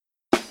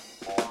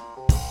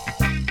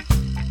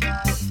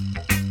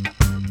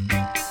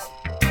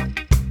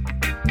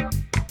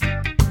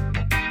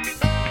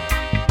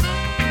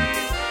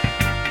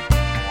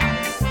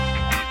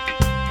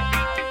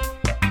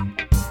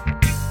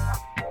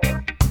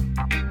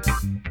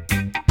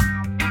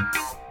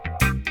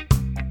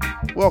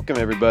Welcome,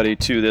 everybody,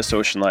 to this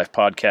Ocean Life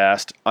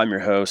podcast. I'm your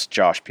host,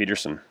 Josh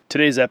Peterson.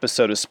 Today's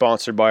episode is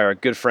sponsored by our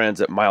good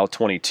friends at Mile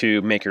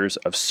 22, makers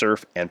of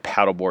surf and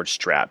paddleboard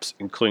straps,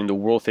 including the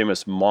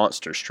world-famous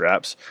Monster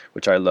straps,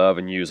 which I love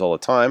and use all the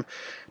time,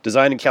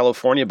 designed in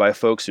California by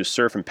folks who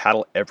surf and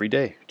paddle every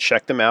day.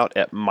 Check them out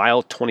at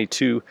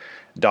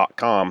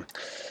mile22.com.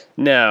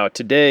 Now,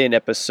 today in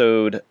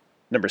episode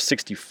number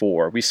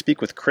 64, we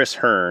speak with Chris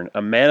Hearn,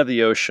 a man of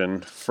the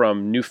ocean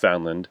from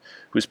Newfoundland,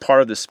 who's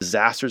part of this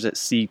Disasters at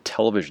Sea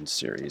television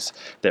series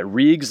that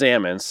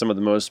re-examines some of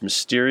the most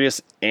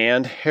mysterious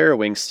and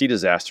harrowing sea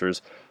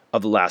disasters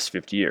of the last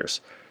 50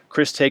 years.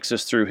 Chris takes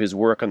us through his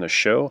work on the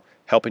show,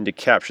 helping to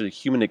capture the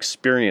human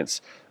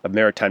experience of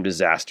maritime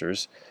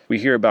disasters. We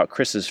hear about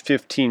Chris's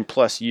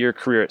 15-plus year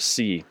career at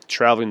sea,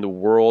 traveling the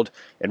world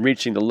and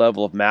reaching the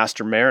level of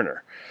master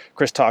mariner.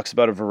 Chris talks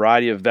about a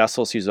variety of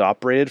vessels he's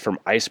operated, from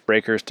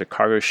icebreakers to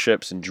cargo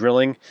ships and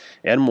drilling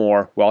and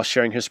more, while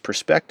sharing his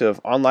perspective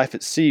on life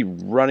at sea,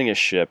 running a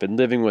ship and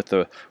living with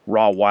the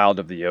raw wild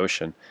of the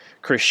ocean.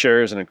 Chris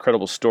shares an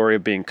incredible story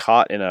of being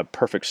caught in a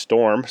perfect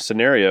storm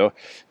scenario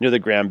near the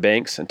Grand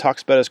Banks and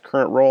talks about his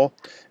current role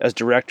as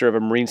director of a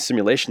marine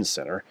simulation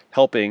center,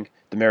 helping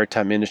the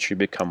maritime industry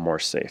become more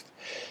safe.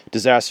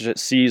 Disasters at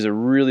Sea is a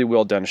really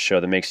well done show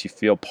that makes you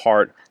feel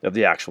part of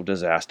the actual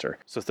disaster.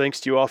 So thanks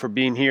to you all for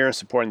being here and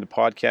supporting the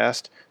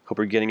podcast. Hope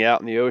you're getting out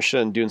in the ocean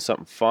and doing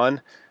something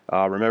fun.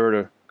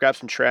 Remember to grab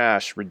some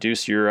trash,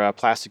 reduce your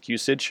plastic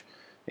usage,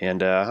 and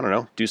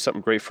do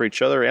something great for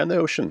each other and the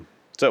ocean.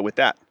 So with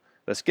that,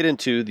 let's get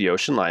into the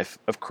ocean life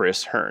of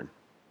Chris Hearn.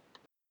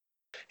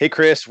 Hey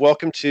Chris,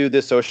 welcome to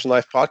this Ocean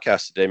Life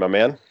podcast today, my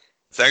man.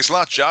 Thanks a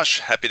lot, Josh.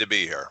 Happy to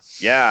be here.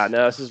 Yeah,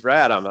 no, this is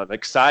rad. I'm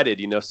excited.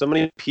 You know, so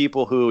many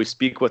people who we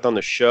speak with on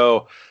the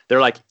show, they're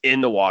like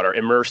in the water,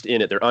 immersed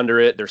in it. They're under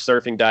it. They're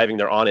surfing, diving.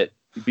 They're on it.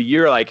 But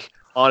you're like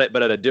on it,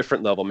 but at a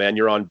different level, man.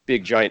 You're on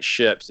big, giant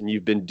ships, and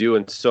you've been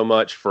doing so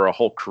much for a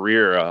whole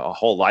career, a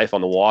whole life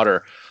on the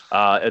water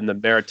in the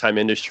maritime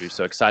industry.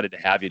 So excited to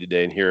have you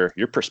today and hear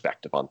your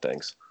perspective on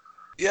things.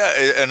 Yeah,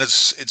 and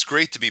it's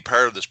great to be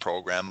part of this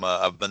program.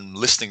 I've been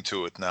listening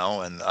to it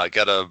now, and I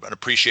get an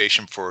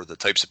appreciation for the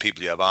types of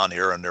people you have on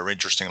here and their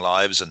interesting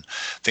lives and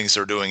things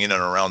they're doing in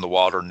and around the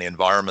water and the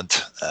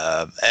environment.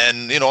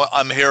 And, you know,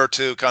 I'm here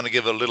to kind of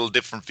give a little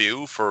different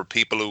view for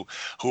people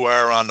who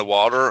are on the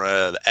water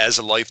as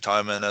a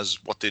lifetime and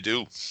as what they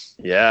do.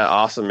 Yeah,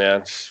 awesome,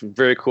 man.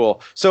 Very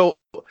cool. So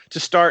to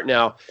start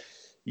now,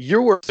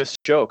 you're working on this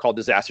show called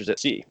Disasters at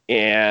Sea,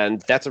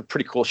 and that's a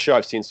pretty cool show.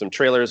 I've seen some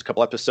trailers, a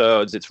couple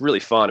episodes. It's really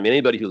fun. I mean,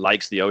 anybody who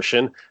likes the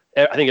ocean,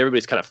 I think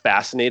everybody's kind of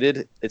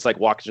fascinated. It's like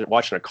watching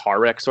a car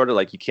wreck, sort of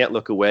like you can't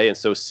look away. And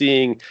so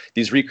seeing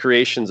these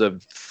recreations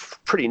of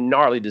pretty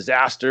gnarly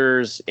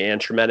disasters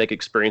and traumatic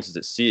experiences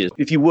at sea.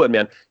 If you would,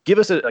 man, give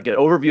us an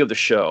overview of the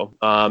show,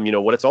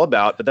 what it's all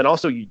about, but then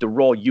also the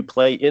role you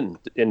play in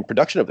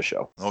production of the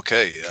show.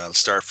 Okay, I'll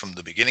start from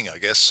the beginning, I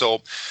guess.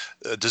 So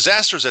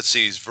Disasters at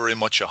Sea is very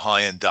much a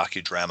high-end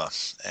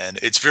docudrama, and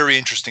it's very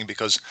interesting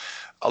because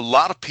a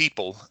lot of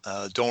people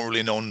don't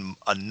really know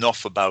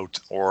enough about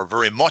or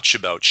very much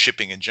about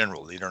shipping in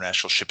general, the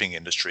international shipping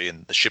industry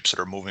and the ships that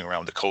are moving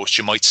around the coast.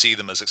 You might see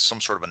them as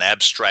some sort of an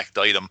abstract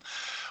item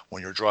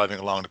when you're driving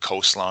along the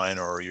coastline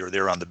or you're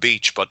there on the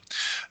beach. But,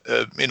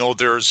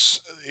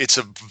 it's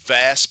a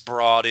vast,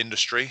 broad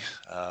industry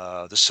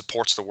that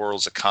supports the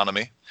world's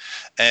economy.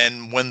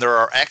 And when there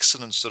are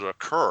accidents that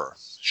occur,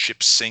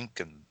 ships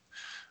sink and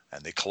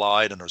they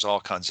collide and there's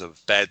all kinds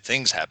of bad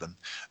things happen,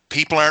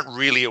 people aren't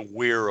really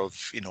aware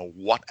of,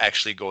 what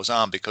actually goes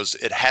on because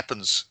it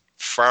happens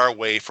far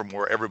away from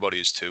where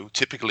everybody is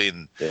typically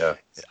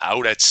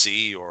out at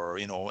sea or,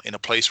 in a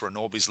place where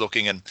nobody's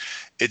looking. And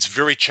it's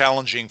very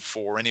challenging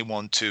for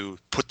anyone to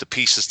put the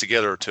pieces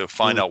together to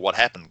find out what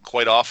happened.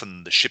 Quite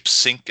often the ships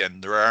sink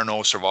and there are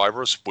no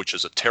survivors, which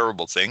is a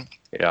terrible thing.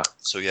 Yeah.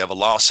 So you have a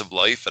loss of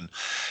life, and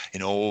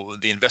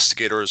the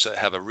investigators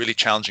have a really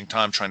challenging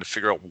time trying to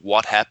figure out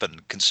what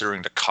happened,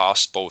 considering the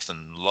cost both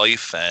in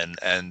life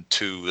and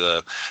to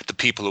the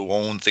people who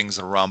own things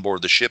that are on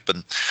board the ship.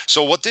 And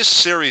so what this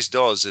series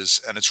does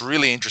is, and it's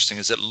really interesting,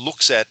 is it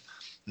looks at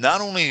not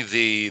only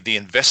the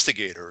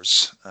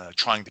investigators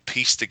trying to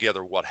piece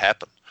together what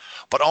happened,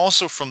 but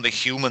also from the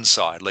human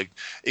side. Like,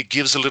 it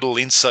gives a little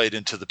insight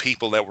into the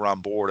people that were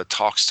on board. It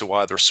talks to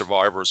either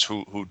survivors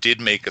who did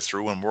make it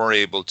through and were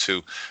able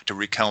to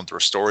recount their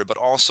story, but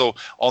also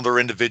other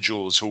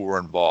individuals who were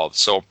involved.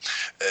 So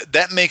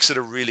that makes it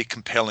a really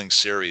compelling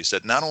series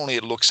that not only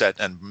it looks at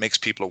and makes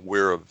people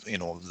aware of,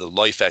 the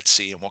life at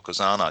sea and what goes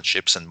on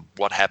ships and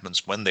what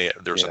happens when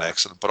there's an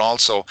accident, but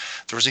also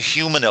there's a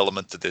human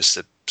element to this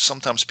that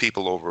sometimes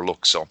people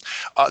overlook. So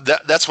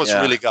that's what's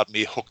really got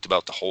me hooked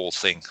about the whole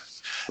thing.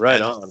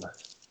 Right on.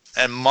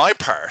 And my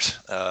part,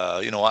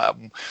 I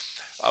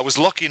was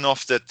lucky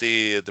enough that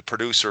the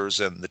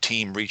producers and the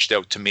team reached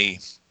out to me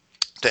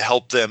to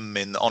help them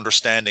in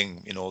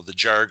understanding, the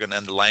jargon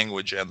and the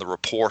language and the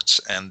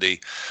reports and the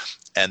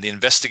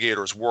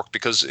investigators' work,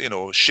 because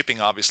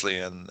shipping obviously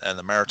and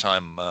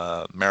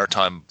the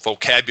maritime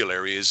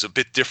vocabulary is a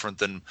bit different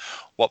than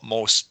what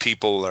most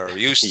people are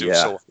used to.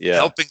 Yeah, So yeah.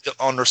 helping to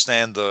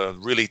understand the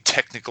really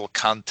technical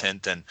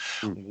content and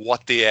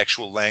what the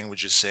actual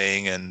language is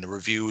saying and the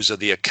reviews of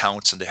the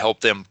accounts, and to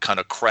help them kind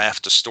of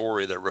craft a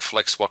story that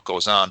reflects what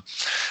goes on.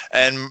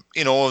 And,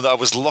 I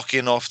was lucky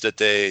enough that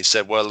they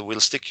said, well, we'll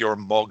stick your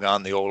mug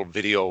on the old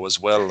video as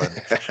well. And,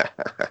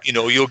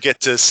 you'll get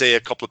to say a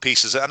couple of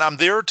pieces. And I'm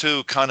there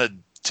to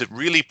to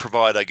really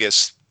provide, I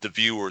guess, the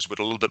viewers with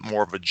a little bit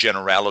more of a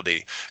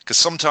generality, because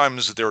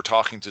sometimes they're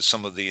talking to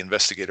some of the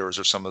investigators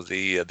or some of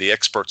the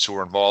experts who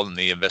are involved in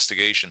the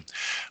investigation,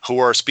 who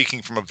are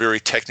speaking from a very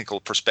technical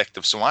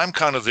perspective. So I'm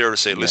kind of there to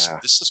say, listen,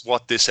 this is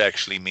what this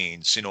actually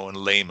means, in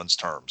layman's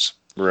terms.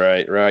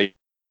 Right.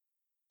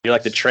 You're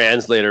like the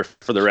translator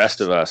for the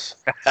rest of us.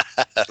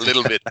 A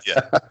little bit,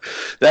 yeah.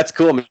 That's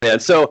cool, man.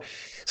 So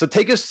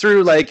take us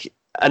through like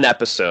an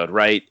episode,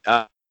 right?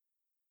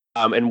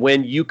 And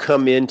when you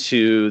come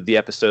into the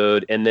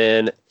episode, and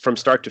then from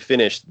start to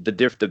finish, the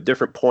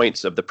different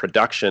points of the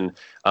production,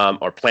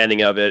 or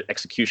planning of it,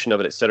 execution of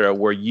it, et cetera,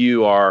 where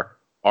you are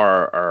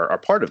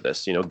part of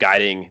this,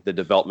 guiding the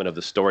development of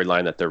the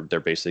storyline that they're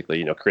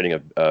basically, creating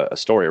a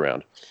story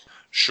around.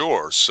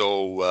 Sure.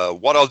 So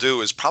what I'll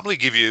do is probably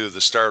give you the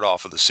start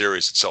off of the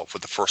series itself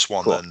with the first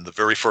one. Cool. And the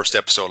very first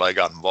episode I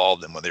got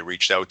involved in when they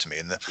reached out to me.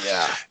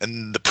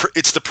 And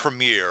it's the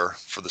premiere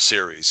for the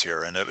series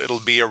here. And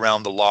it'll be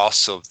around the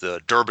loss of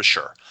the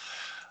Derbyshire.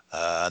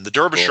 And the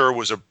Derbyshire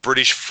was a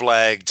British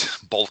flagged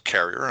bulk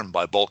carrier. And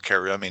by bulk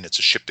carrier, I mean it's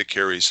a ship that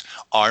carries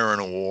iron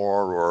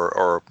ore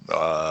or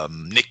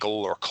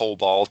nickel or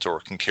cobalt, or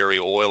can carry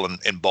oil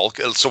in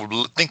bulk. So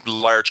think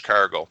large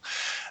cargo.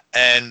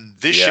 And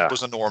this ship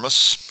was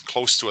enormous,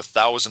 close to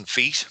 1,000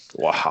 feet.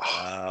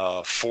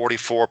 Wow.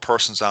 44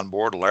 persons on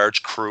board, a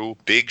large crew,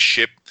 big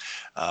ship,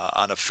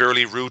 on a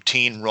fairly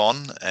routine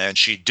run. And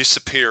she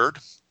disappeared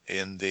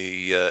in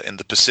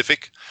the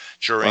Pacific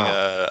during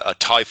a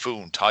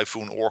Typhoon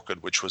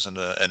Orchid, which was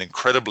an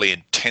incredibly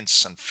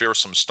intense and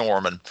fearsome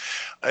storm. And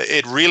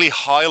it really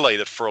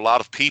highlighted for a lot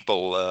of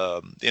people,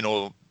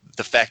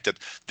 the fact that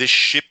this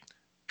ship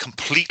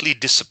completely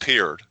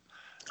disappeared.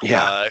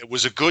 Yeah. It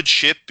was a good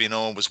ship, it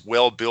was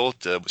well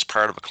built. It was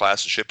part of a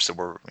class of ships that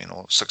were,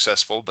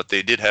 successful, but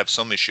they did have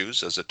some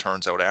issues, as it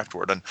turns out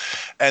afterward.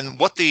 And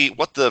what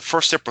the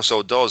first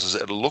episode does is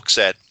it looks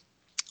at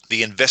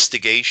the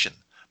investigation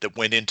that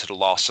went into the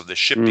loss of the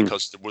ship,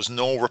 because there was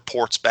no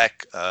reports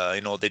back.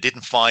 They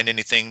didn't find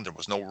anything. There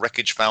was no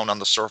wreckage found on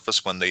the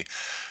surface when the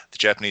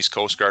Japanese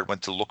Coast Guard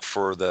went to look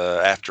for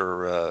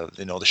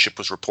the ship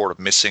was reported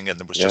missing, and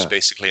there was just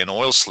basically an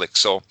oil slick.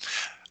 So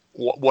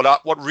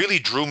what really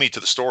drew me to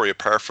the story,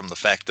 apart from the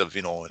fact of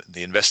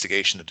the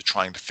investigation into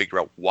trying to figure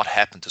out what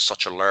happened to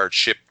such a large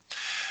ship,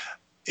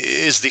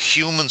 is the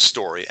human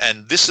story.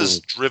 And this is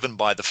driven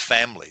by the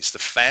families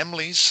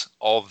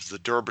of the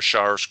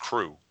Derbyshire's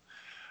crew.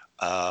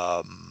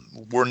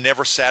 Were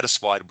never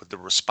satisfied with the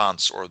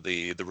response or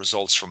the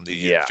results from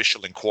the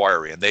official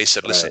inquiry, and they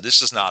said, "Listen,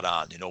 this is not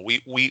on.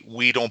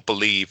 We don't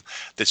believe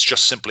that's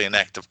just simply an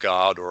act of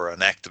God or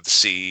an act of the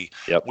sea.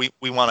 Yep.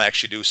 We want to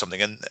actually do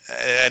something."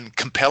 And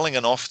compelling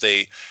enough,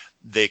 they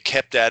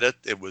kept at it.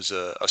 It was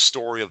a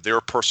story of their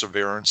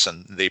perseverance,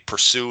 and they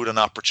pursued an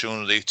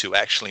opportunity to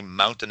actually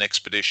mount an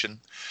expedition.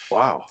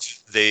 Wow.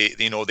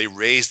 They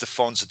raised the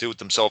funds to do it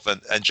themselves.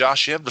 And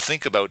Josh, you have to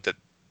think about that.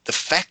 The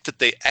fact that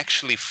they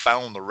actually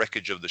found the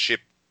wreckage of the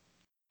ship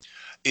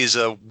is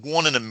a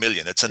 1 in a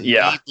million. It's a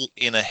needle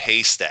in a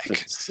haystack.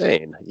 It's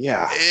insane.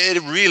 Yeah.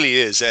 It really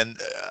is. And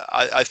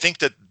I think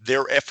that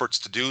their efforts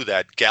to do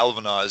that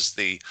galvanized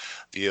the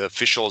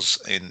officials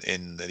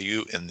in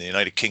the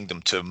United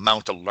Kingdom to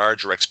mount a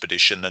larger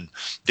expedition. And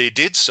they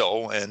did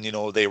so. And,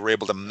 they were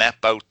able to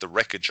map out the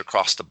wreckage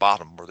across the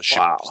bottom where the ship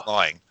was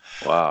lying.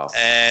 Wow.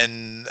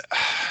 And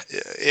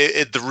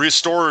the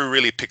story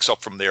really picks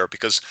up from there,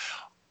 because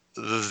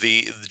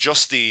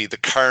the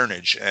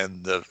carnage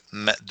and the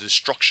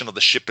destruction of the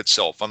ship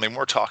itself. I mean,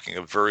 we're talking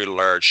a very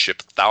large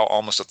ship,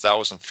 almost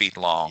 1,000 feet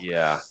long.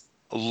 Yeah.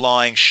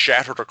 Lying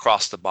shattered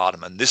across the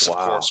bottom. And this, of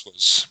course,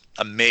 was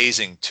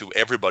amazing to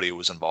everybody who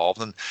was involved.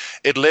 And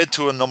it led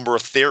to a number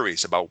of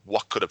theories about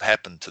what could have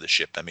happened to the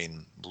ship. I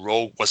mean,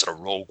 was it a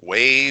rogue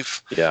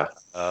wave? Yeah.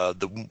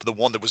 The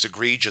one that was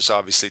egregious,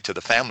 obviously, to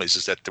the families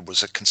is that there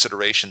was a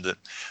consideration that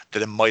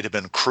it might have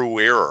been crew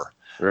error.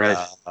 Right.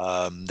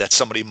 That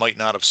somebody might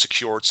not have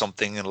secured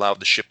something and allowed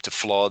the ship to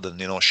flood,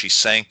 and she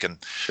sank. And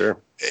sure,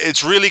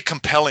 it's really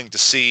compelling to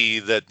see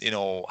that,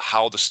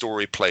 how the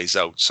story plays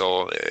out.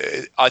 So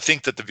I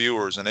think that the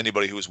viewers and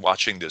anybody who's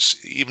watching this,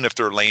 even if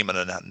they're laymen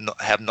and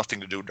have nothing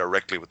to do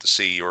directly with the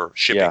sea or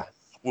shipping,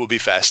 will be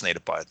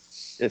fascinated by it.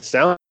 It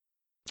sounds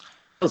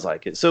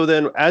like it. So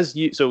then,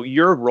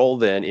 your role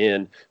then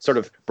in sort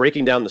of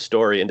breaking down the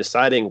story and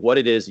deciding what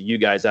it is you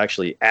guys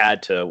actually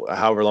add to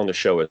however long the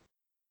show is.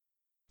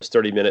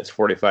 30 minutes,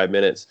 45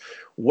 minutes.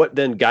 What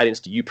then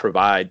guidance do you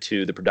provide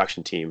to the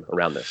production team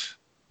around this?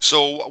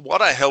 So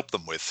what I help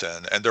them with,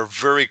 and they're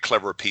very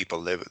clever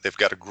people. They've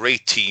got a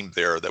great team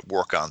there that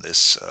work on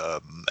this,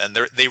 and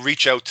they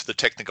reach out to the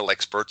technical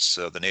experts,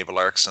 the naval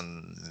arcs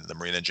and the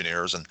marine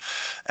engineers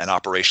and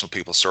operational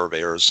people,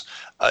 surveyors.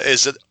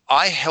 Is that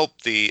I help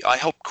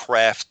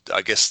craft,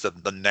 I guess,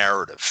 the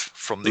narrative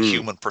from the Mm.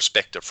 human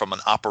perspective, from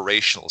an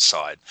operational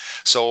side.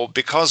 So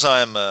because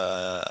I'm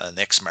an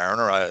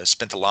ex-mariner, I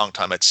spent a long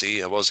time at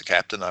sea. I was a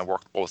captain. I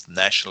worked both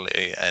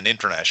nationally and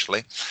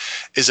internationally.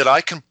 Is that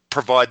I can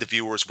provide the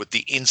viewers with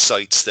the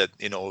insights that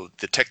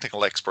the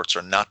technical experts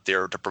are not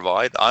there to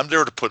provide. I'm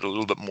there to put a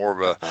little bit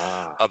more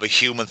Ah, of a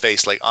human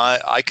face. Like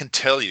I can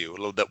tell you a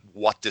little bit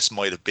what this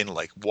might have been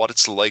like, what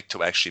it's like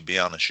to actually be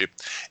on a ship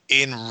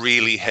in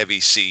really heavy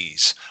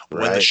seas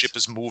when the right. ship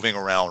is moving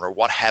around, or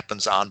what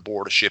happens on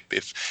board a ship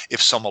if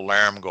some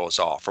alarm goes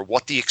off, or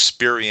what the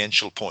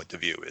experiential point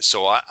of view is.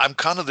 So I'm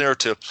kind of there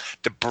to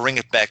bring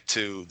it back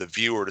to the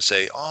viewer to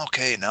say, oh,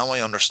 okay, now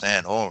I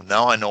understand. Oh,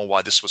 now I know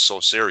why this was so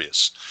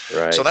serious. So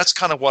Right. that's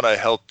kind of what I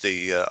help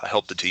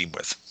the team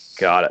with.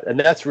 Got it. And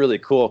that's really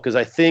cool because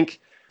I think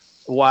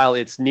while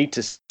it's neat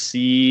to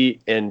see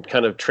and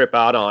kind of trip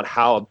out on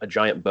how a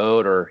giant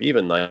boat or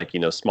even like,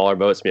 smaller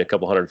boats, maybe a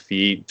couple hundred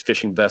feet,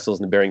 fishing vessels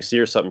in the Bering Sea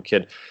or something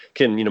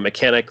can,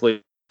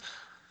 mechanically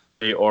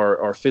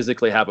or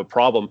physically have a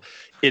problem.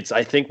 It's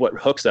I think what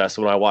hooks us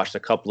when I watched a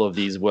couple of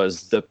these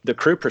was the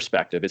crew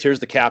perspective. It's here's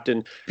the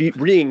captain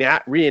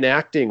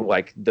reenacting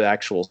like the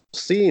actual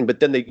scene, but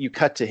then you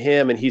cut to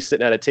him and he's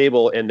sitting at a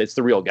table and it's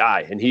the real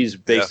guy and he's Yeah.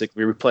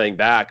 basically replaying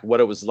back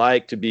what it was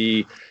like to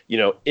be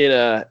in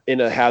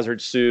a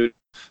hazard suit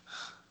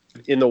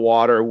in the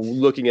water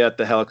looking at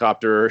the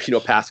helicopter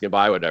passing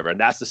by, whatever. And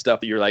that's the stuff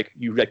that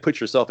you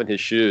put yourself in his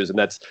shoes, and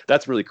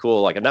that's really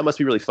cool. Like, and that must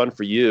be really fun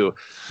for you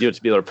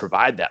to be able to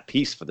provide that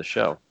piece for the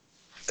show.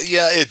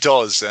 Yeah, it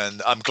does,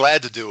 and I'm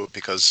glad to do it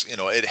because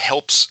it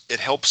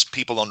helps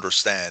people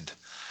understand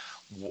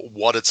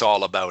what it's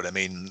all about. I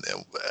mean,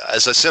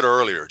 as I said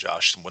earlier,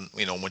 Josh, when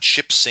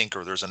ships sink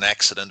or there's an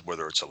accident,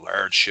 whether it's a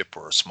large ship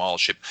or a small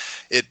ship,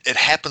 it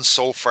happens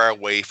so far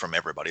away from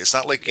everybody. It's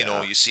not like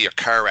Yeah. you see a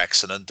car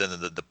accident and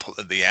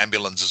the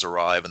ambulances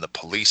arrive and the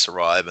police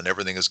arrive and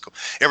everything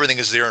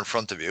is there in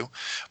front of you.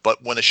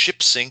 But when a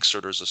ship sinks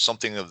or there's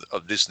something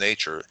of this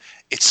nature,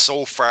 it's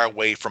so far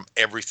away from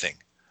everything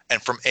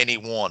and from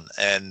anyone.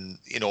 And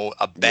Yep.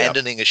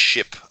 abandoning a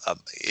ship,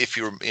 if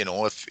you're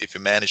if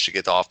you manage to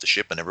get off the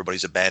ship and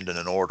everybody's abandoned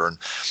in order, and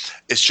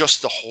it's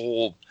just the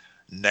whole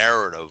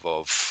narrative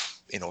of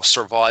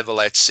survival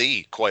at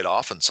sea, quite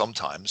often,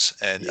 sometimes,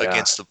 and Yeah.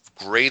 against the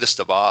greatest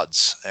of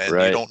odds, and you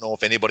Right. don't know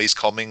if anybody's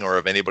coming or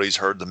if anybody's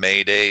heard the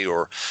mayday,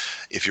 or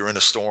if you're in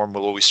a storm,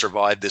 will we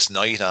survive this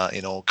night,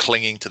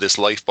 clinging to this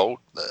lifeboat.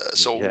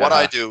 So what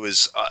I Yeah. do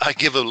is I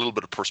give a little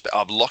bit of perspective.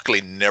 I've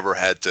luckily never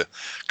had to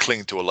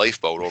cling to a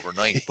lifeboat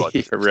overnight, but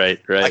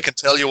Right. I Right. can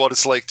tell you what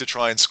it's like to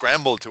try and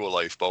scramble to a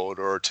lifeboat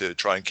or to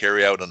try and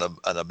carry out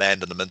an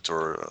abandonment,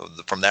 or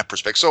from that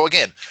perspective. So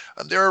again,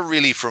 they're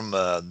really from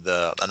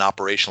an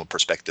operational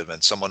perspective,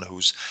 and someone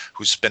who's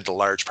spent a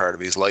large part of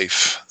his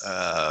life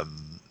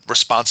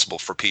responsible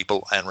for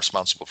people and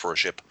responsible for a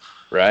ship.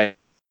 Right.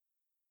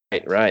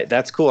 Right.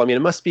 That's cool. I mean,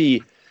 it must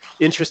be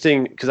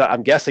interesting because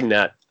I'm guessing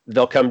that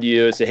they'll come to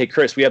you and say, "Hey,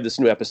 Chris, we have this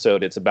new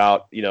episode. It's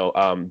about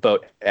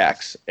boat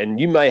X," and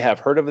you may have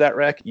heard of that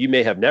wreck. You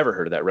may have never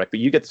heard of that wreck,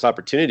 but you get this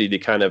opportunity to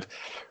kind of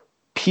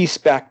piece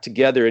back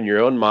together in your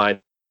own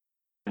mind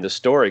the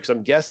story. Because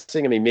I'm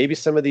guessing, I mean, maybe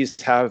some of these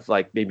have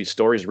like maybe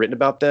stories written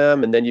about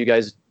them, and then you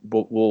guys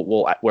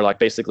will like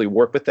basically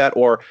work with that,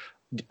 or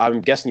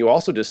I'm guessing you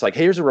also just like,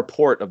 hey, here's a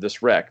report of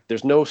this wreck.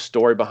 There's no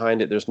story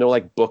behind it. There's no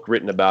like book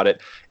written about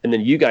it. And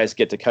then you guys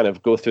get to kind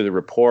of go through the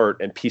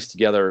report and piece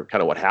together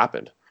kind of what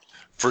happened.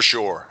 For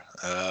sure.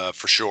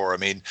 For sure. I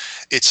mean,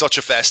 it's such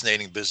a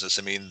fascinating business.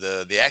 I mean,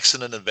 the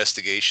accident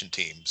investigation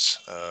teams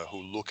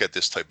who look at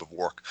this type of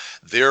work,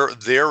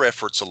 their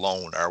efforts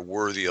alone are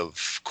worthy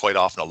of quite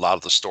often a lot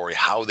of the story.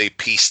 How they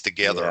piece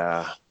together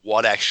Yeah.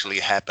 what actually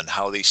happened,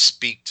 how they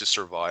speak to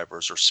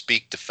survivors or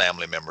speak to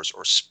family members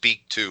or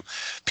speak to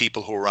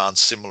people who are on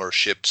similar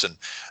ships, and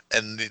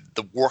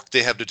the work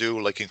they have to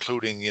do, like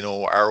including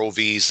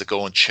ROVs that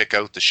go and check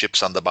out the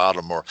ships on the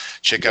bottom, or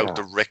check out Yeah.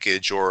 the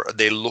wreckage, or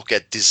they look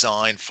at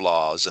design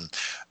flaws, and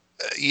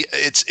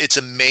it's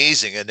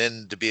amazing. And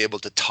then to be able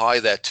to tie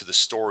that to the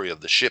story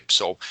of the ship.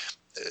 So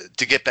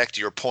to get back to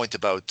your point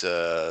about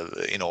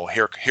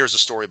here's a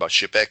story about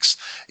ship X.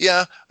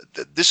 Yeah,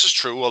 this is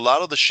true. A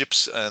lot of the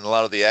ships and a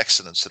lot of the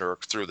accidents that are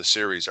through the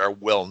series are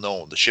well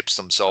known. The ships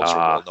themselves are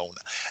well Ah, known,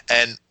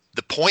 and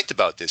the point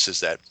about this is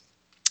that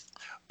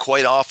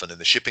quite often in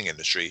the shipping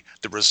industry,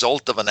 the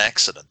result of an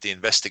accident, the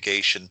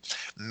investigation,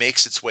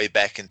 makes its way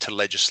back into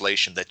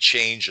legislation that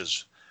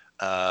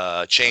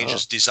oh,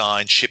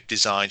 design,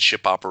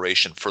 ship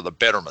operation for the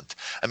betterment.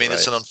 I mean,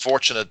 it's right. an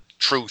unfortunate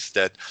truth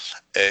that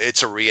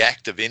it's a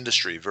reactive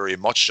industry, very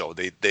much so.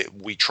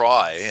 We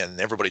try, and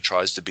everybody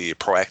tries to be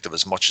proactive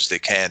as much as they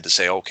can to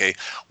say, okay,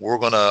 we're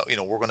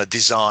gonna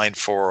design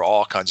for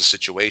all kinds of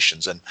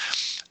situations, and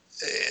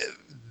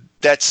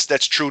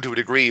That's true to a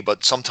degree,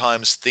 but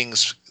sometimes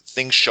things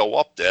show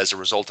up as a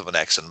result of an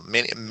accident.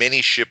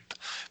 Many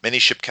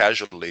ship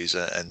casualties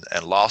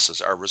and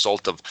losses are a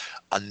result of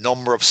a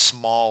number of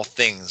small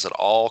things that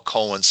all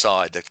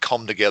coincide, that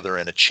come together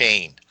in a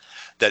chain,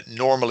 that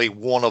normally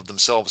one of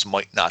themselves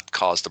might not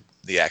cause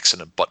the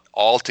accident, but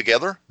all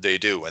together they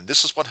do. And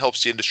this is what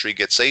helps the industry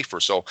get safer.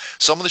 So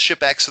some of the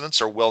ship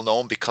accidents are well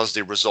known because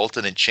they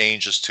resulted in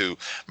changes to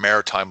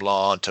maritime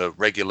law and to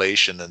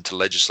regulation and to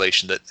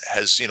legislation that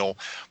has,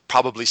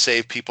 probably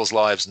saved people's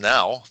lives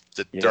now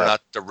that they're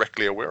not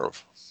directly aware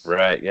of.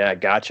 Right. Yeah.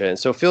 Gotcha. And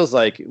so it feels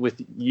like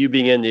with you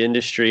being in the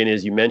industry, and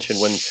as you mentioned,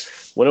 when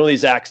one of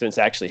these accidents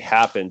actually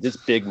happened, it's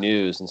big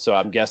news. And so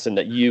I'm guessing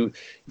that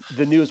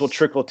the news will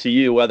trickle to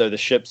you, whether the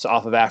ship's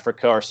off of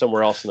Africa or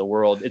somewhere else in the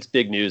world. It's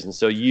big news. And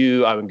so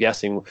I'm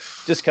guessing,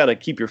 just kind of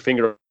keep your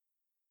finger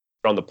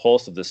on the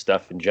pulse of this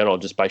stuff in general,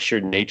 just by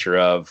sheer nature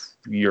of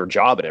your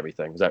job and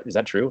everything. Is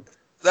that true?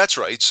 That's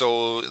right.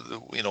 So,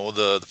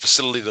 the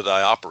facility that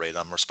I operate,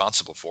 I'm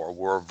responsible for,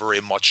 we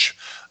very much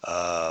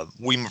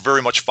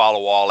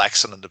follow all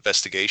accident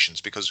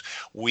investigations because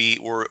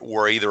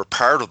we're either a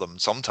part of them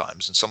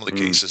sometimes in some of the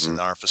cases in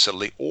our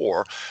facility,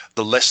 or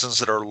the lessons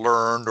that are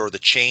learned or the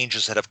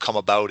changes that have come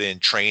about in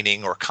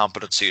training or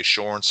competency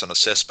assurance and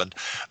assessment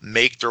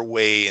make their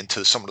way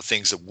into some of the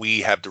things that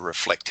we have to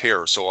reflect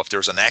here. So if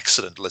there's an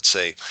accident, let's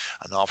say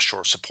an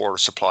offshore support or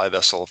supply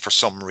vessel, for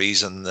some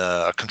reason,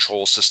 a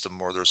control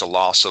system, or there's a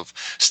loss of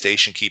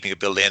station keeping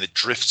ability and it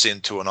drifts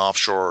into an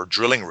offshore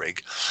drilling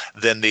rig,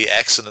 then the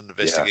accident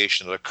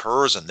investigation that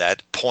occurs in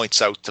that points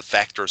out the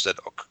factors that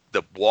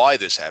why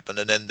this happened,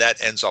 and then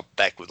that ends up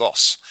back with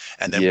us,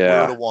 and then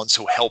we're the ones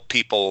who help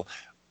people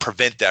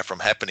prevent that from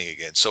happening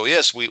again. So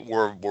yes,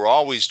 we're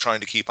always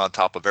trying to keep on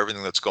top of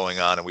everything that's going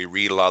on, and we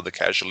read a lot of the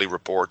casualty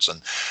reports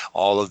and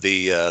all of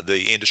the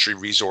industry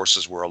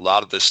resources where a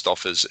lot of this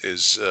stuff is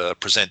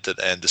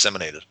presented and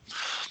disseminated.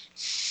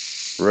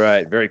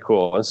 Right. Very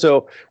cool. And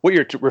so what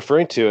you're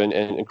referring to,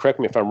 and correct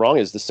me if I'm wrong,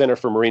 is the Center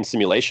for Marine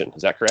Simulation.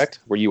 Is that correct?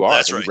 Where you are?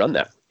 That's right. You run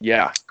that.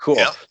 Yeah. Cool.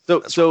 Yeah,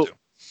 so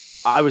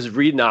I was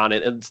reading on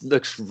it, and it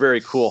looks very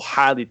cool,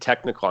 highly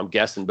technical, I'm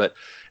guessing. But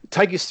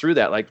take us through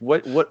that. Like,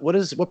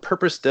 what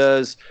purpose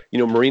does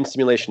marine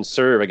simulation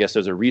serve? I guess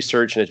there's a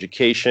research and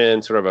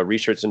education, sort of a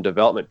research and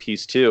development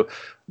piece too.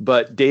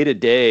 But day to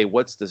day,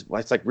 what's this?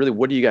 It's like, really,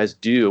 what do you guys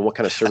do, and what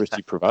kind of service do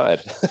you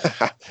provide?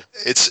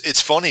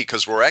 It's funny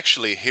because we're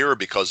actually here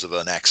because of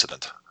an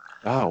accident.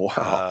 Oh,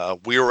 wow.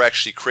 We were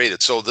actually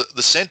created. So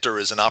the center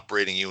is an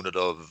operating unit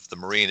of the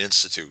Marine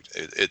Institute.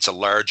 It's a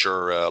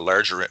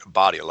larger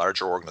body, a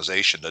larger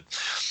organization that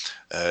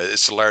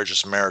it's the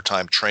largest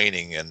maritime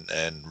training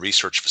and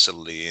research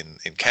facility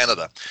in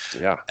Canada.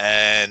 Yeah.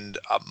 And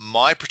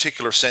my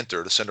particular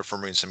center, the Center for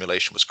Marine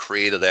Simulation, was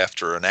created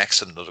after an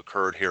accident that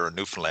occurred here in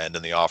Newfoundland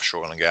in the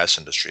offshore oil and gas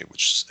industry,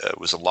 which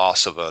was a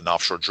loss of an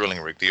offshore drilling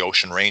rig, the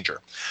Ocean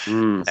Ranger.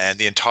 And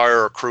the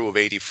entire crew of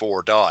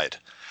 84 died.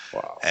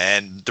 Wow.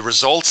 And the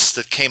results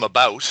that came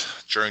about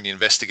during the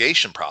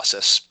investigation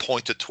process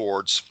pointed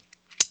towards,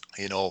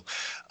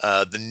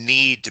 the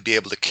need to be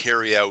able to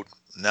carry out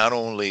not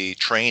only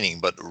training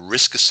but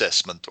risk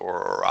assessment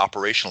or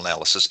operational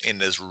analysis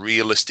in as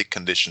realistic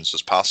conditions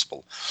as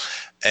possible.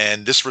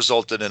 And this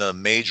resulted in a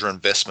major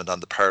investment on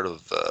the part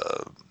of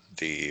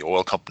the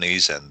oil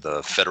companies and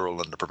the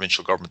federal and the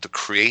provincial government to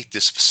create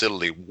this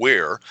facility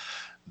where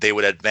they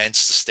would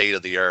advance the state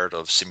of the art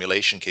of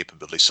simulation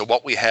capability. So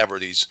what we have are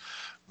these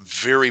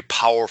very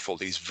powerful,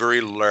 these very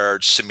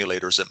large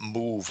simulators that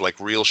move like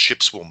real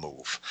ships will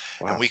move.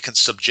 Wow. And we can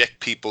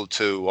subject people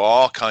to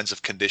all kinds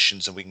of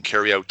conditions, and we can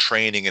carry out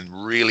training in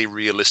really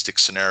realistic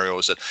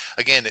scenarios that,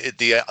 again,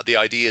 the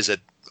idea is that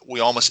we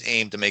almost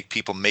aim to make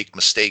people make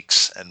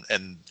mistakes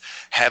and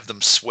have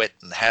them sweat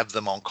and have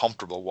them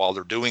uncomfortable while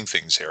they're doing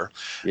things here.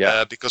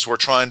 Yeah. Because we're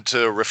trying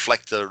to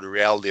reflect the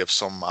reality of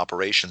some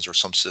operations or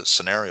some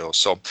scenarios.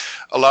 So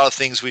a lot of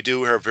things we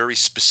do are very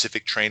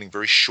specific training,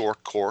 very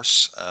short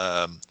course,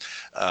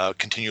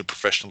 continued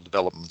professional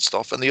development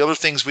stuff. And the other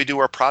things we do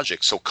are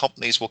projects. So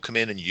companies will come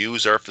in and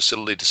use our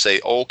facility to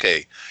say,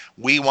 okay,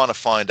 we want to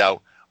find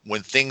out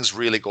when things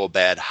really go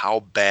bad,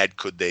 how bad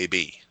could they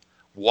be?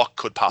 What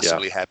could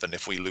possibly happen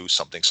if we lose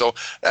something? So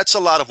that's a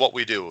lot of what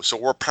we do. So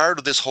we're part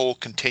of this whole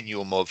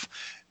continuum of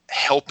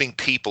helping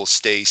people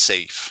stay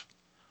safe.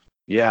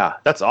 Yeah,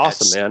 that's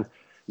awesome, man.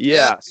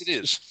 Yeah, it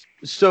is.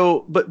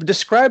 So, but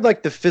describe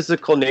like the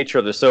physical nature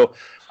of this. So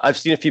I've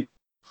seen a few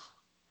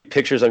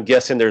pictures. I'm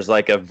guessing there's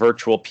like a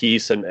virtual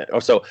piece, and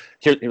so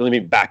here let me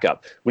back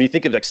up. When you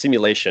think of like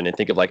simulation and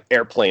think of like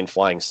airplane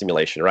flying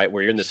simulation, right,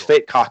 where you're in this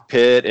fake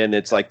cockpit and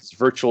it's like this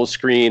virtual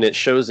screen, it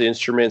shows the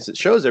instruments, it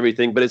shows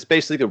everything, but it's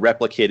basically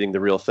replicating the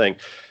real thing.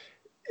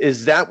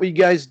 Is that what you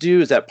guys do?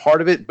 Is that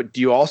part of it? But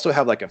do you also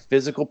have like a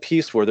physical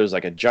piece where there's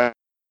like a giant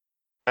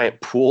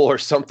pool or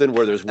something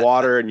where there's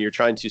water and you're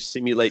trying to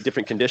simulate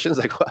different conditions?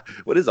 Like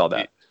what is all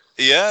that?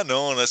 Yeah,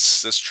 no,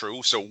 that's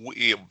true. So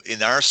we,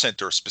 in our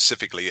center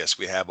specifically, yes,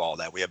 we have all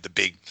that. We have the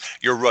big.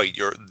 You're right.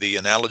 The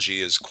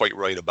analogy is quite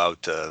right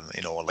about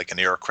like an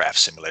aircraft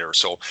simulator.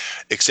 So,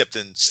 except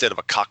instead of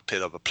a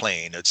cockpit of a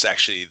plane, it's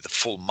actually the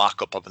full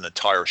mock-up of an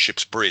entire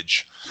ship's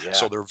bridge.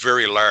 So Yeah. they're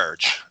very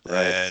large,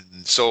 Right.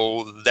 and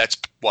so that's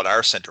what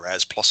our center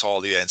has, plus all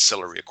the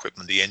ancillary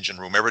equipment, the engine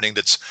room, everything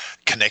that's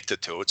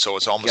connected to it. So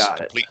it's almost a Got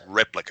it. complete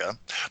replica.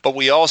 But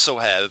we also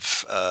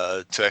have,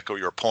 to echo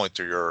your point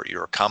or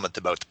your comment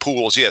about the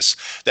pools, yes,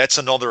 that's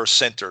another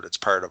center that's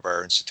part of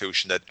our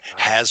institution that Got it.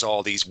 has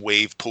all these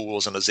wave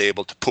pools and is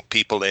able to put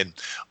people in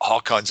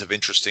all kinds of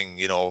interesting,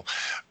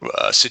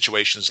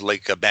 situations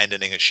like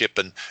abandoning a ship.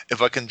 And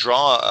if I can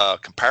draw a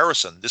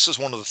comparison, this is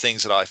one of the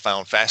things that I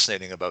found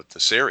fascinating about the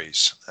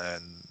series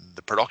and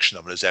the production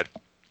of it is that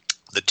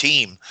the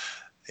team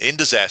in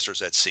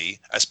Disasters at Sea,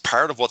 as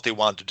part of what they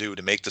want to do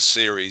to make the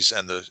series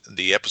and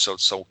the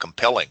episodes so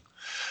compelling,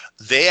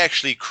 they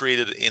actually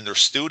created in their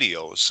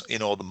studios,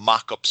 the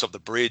mock-ups of the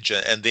bridge,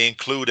 and they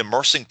include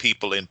immersing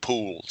people in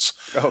pools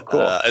Oh,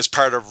 cool. as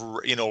part of,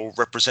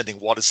 representing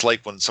what it's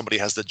like when somebody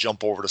has to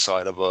jump over the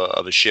side of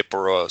a ship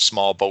or a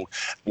small boat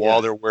while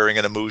Yeah. they're wearing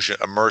an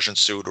immersion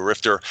suit, or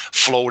if they're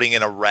floating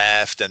in a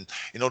raft, and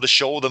to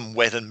show them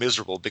wet and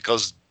miserable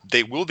because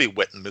they will be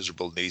wet and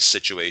miserable in these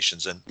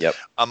situations. And Yep.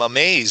 I'm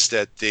amazed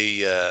at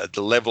the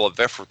level of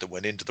effort that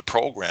went into the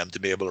program to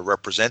be able to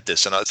represent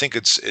this. And I think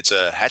it's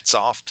a hats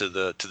off to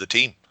the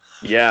team.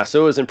 Yeah,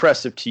 so it was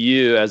impressive to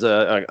you as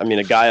a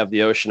guy of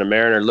the ocean, a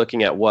mariner,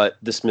 looking at what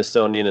the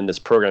Smithsonian and this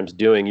program's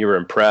doing. You were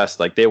impressed.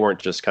 Like they weren't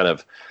just kind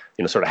of,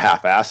 sort of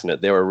half-assing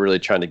it. They were really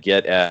trying to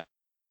get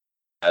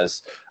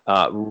as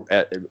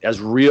as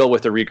real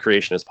with the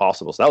recreation as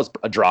possible. So that was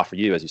a draw for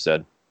you, as you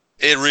said.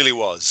 It really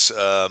was.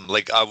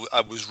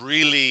 I was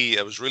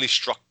really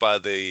struck by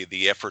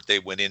the effort they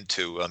went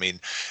into. I mean,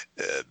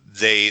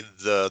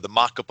 the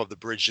mock-up of the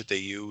bridge that they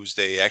used,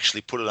 they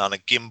actually put it on a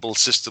gimbal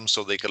system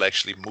so they could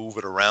actually move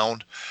it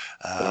around,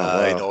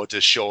 Oh wow. to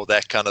show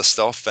that kind of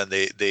stuff. And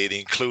they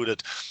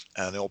included,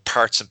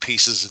 parts and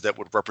pieces that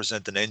would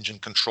represent an engine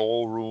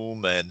control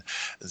room, and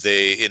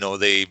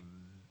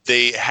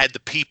they had the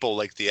people,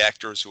 like the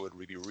actors who would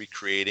be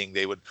recreating.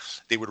 They would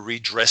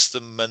redress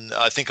them, and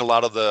I think a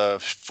lot of the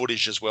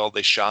footage as well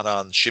they shot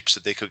on ships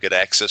that they could get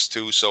access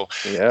to. So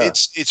Yeah.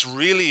 it's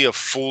really a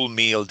full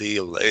meal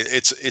deal.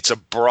 It's a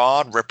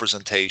broad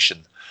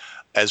representation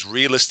as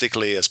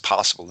realistically as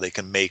possible they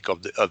can make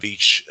of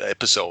each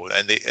episode,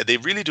 and they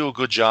really do a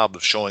good job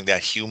of showing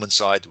that human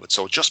side to it.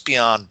 So just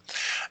beyond,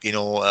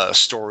 a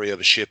story of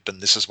a ship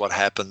and this is what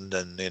happened,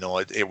 and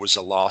it was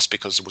a loss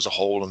because there was a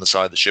hole in the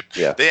side of the ship.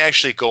 Yeah. They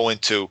actually go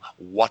into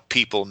what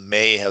people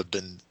may have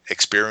been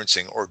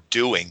experiencing or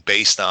doing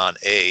based on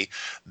A,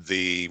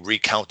 the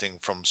recounting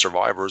from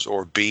survivors,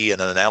 or B, an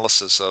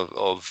analysis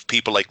of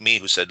people like me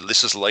who said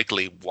this is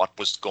likely what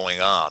was going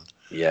on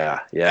Yeah.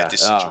 at Yeah.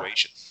 this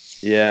situation.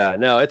 Yeah,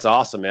 no, it's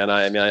awesome, man.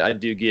 I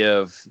do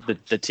give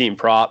the team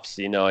props.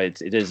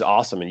 It is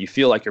awesome, and you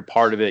feel like you're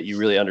part of it. You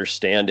really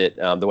understand it,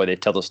 the way they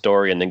tell the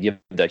story, and then give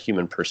that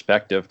human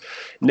perspective.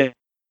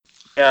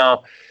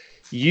 Now,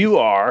 you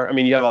are. I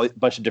mean, you have a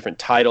bunch of different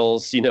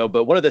titles,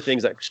 but one of the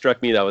things that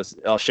struck me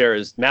I'll share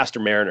is Master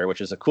Mariner, which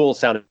is a cool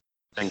sounding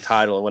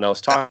title. And when I was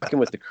talking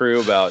with the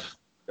crew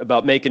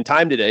about making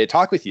time today to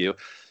talk with you,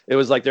 it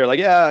was like they're like,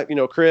 yeah,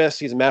 Chris,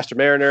 he's a Master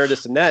Mariner,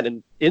 this and that,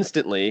 and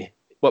instantly,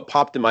 what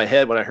popped in my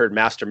head when I heard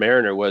Master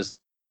Mariner was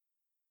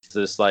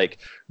this like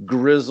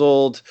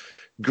grizzled,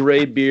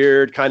 gray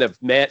beard, kind of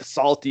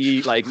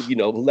salty, like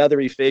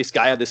leathery faced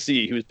guy of the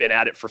sea who's been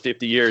at it for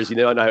 50 years, And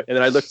then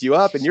I looked you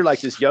up, and you're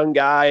like this young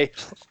guy,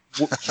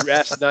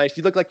 dressed nice.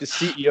 You look like the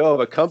CEO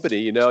of a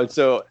company, And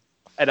so,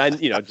 and I,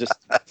 just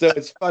so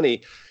it's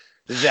funny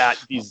that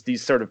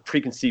these sort of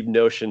preconceived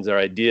notions or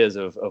ideas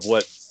of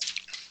what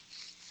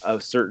a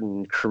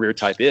certain career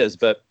type is.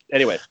 But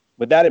anyway,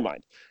 with that in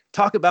mind,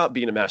 talk about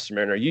being a master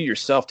mariner. You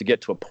yourself to get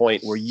to a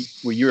point where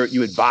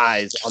you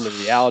advise on the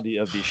reality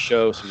of these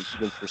shows from a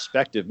human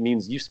perspective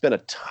means you spent a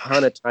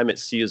ton of time at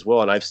sea as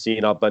well. And I've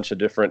seen a bunch of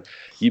different.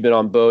 You've been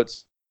on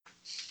boats,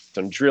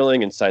 some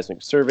drilling and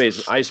seismic surveys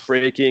and ice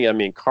breaking. I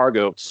mean,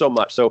 cargo, so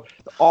much. So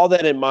all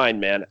that in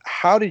mind, man,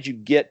 how did you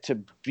get to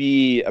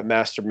be a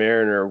master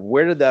mariner?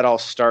 Where did that all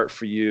start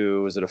for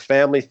you? Was it a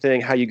family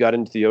thing? How you got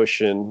into the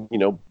ocean,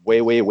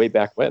 way, way, way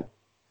back when?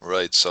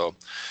 Right. So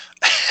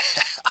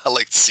I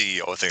like the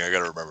CEO thing. I got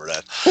to remember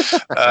that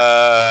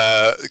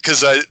because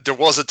there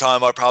was a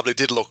time I probably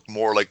did look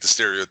more like the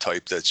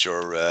stereotype that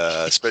you're,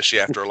 especially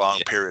after a long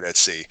Yeah, period at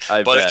sea.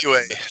 I But bet.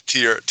 anyway,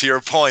 to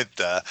your point,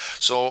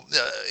 so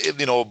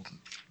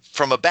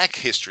from a back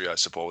history, I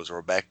suppose, or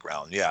a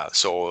background, yeah.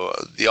 So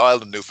the Isle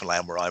of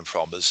Newfoundland, where I'm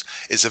from,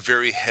 is a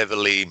very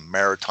heavily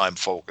maritime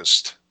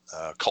focused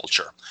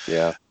culture.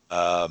 Yeah.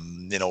 A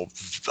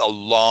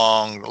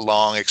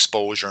long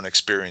exposure and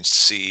experience to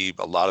sea.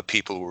 A lot of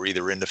people who were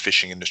either in the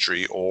fishing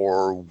industry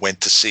or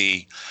went to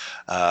sea.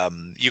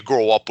 You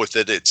grow up with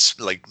it. It's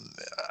like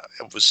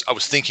I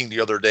was thinking the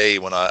other day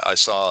when I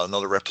saw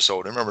another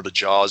episode. I remember the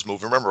Jaws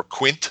movie. Remember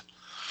Quint?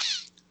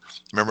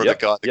 Remember the Yep.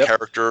 guy, the Yep.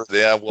 character?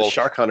 Yeah, The well,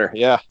 shark hunter.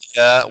 Yeah.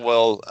 yeah,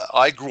 well,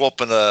 I grew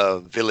up in a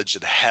village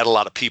that had a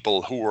lot of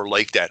people who were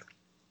like that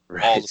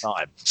all the Right.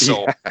 time.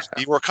 So Yeah.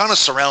 you were kind of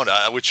surrounded,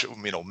 which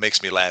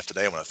makes me laugh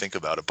today when I think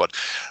about it. But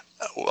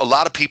a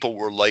lot of people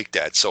were like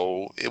that.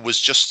 So it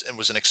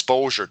was an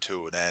exposure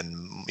to it,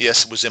 and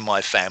yes, it was in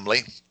my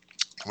family.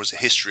 There was a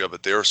history of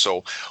it there.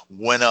 So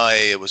when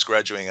I was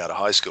graduating out of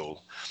high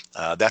school,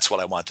 that's what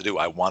I wanted to do.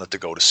 I wanted to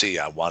go to sea.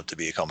 I wanted to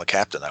become a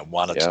captain. I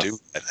wanted to Yeah. do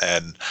it.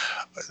 And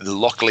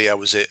luckily, I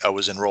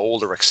was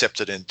enrolled or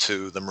accepted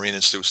into the Marine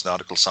Institute's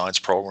Nautical Science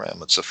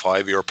program. It's a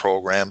 5-year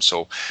program.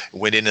 So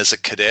went in as a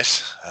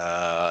cadet,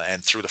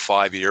 and through the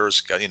 5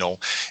 years,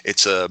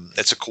 it's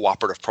a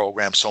cooperative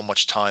program. So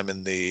much time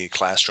in the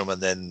classroom,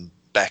 and then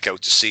back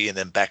out to sea, and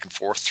then back and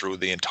forth through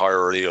the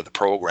entirety of the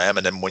program.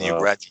 And then when you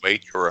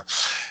graduate,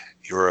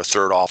 you're a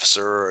third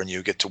officer and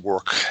you get to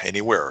work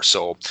anywhere.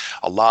 So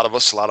a lot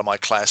of my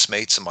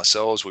classmates and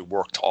myself, we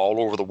worked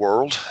all over the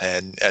world.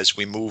 And as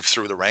we move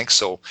through the ranks,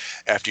 so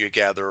after you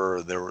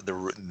gather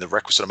the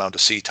requisite amount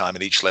of sea time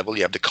at each level,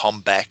 you have to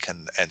come back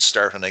and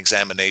start an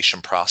examination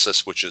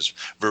process, which is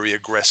very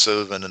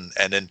aggressive, and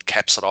then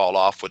caps it all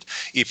off with,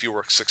 if you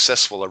were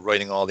successful at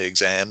writing all the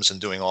exams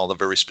and doing all the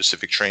very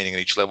specific training at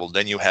each level,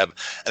 then you have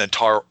an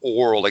entire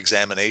oral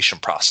examination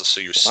process. So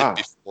you sit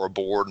before a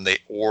board and they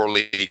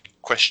orally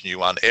question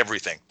you on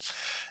everything.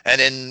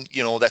 And then,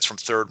 that's from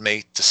third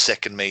mate to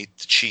second mate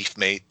to chief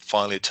mate,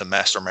 finally to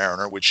master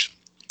mariner,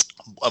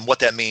 and what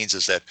that means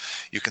is that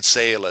you can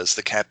sail as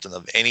the captain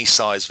of any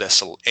size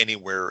vessel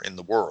anywhere in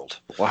the world.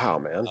 Wow,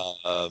 man.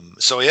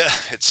 So yeah,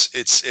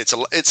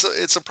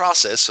 it's a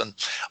process. And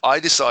I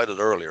decided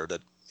earlier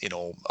that,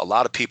 a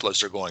lot of people, as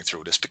they're going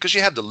through this, because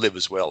you have to live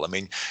as well. I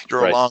mean, you're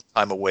Right. a long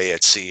time away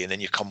at sea, and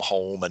then you come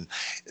home, and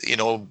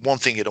one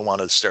thing you don't want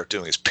to start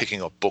doing is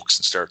picking up books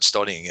and start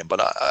studying them. But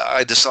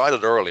I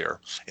decided earlier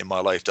in my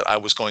life that I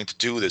was going to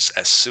do this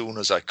as soon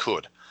as I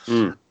could.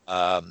 Mm.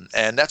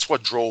 And that's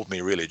what drove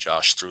me really,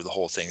 Josh, through the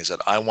whole thing, is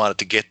that I wanted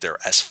to get there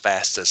as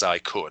fast as I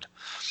could.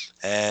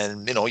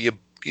 And,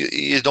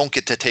 you don't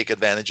get to take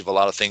advantage of a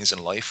lot of things in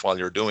life while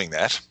you're doing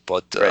that,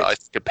 but Right. I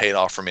think it paid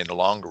off for me in the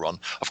longer run.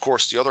 Of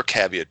course, the other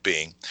caveat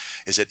being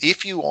is that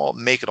if you all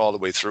make it all the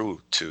way through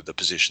to the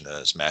position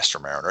as master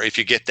mariner, if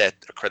you get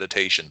that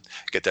accreditation,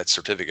 get that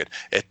certificate,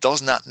 it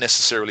does not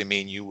necessarily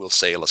mean you will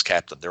sail as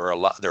captain. There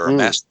are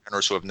master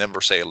mariners who have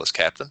never sailed as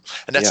captain,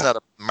 and that's not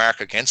a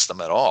mark against them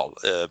at all.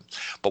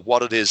 But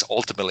what it is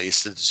ultimately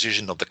is the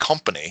decision of the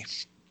company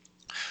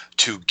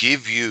to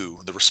give you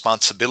the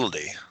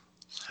responsibility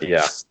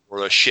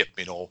for a ship,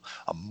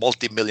 a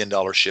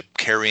multi-million-dollar ship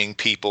carrying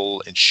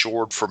people,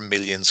 insured for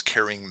millions,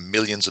 carrying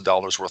millions of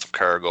dollars worth of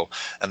cargo,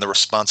 and the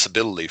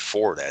responsibility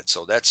for that.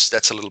 So that's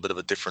a little bit of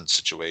a different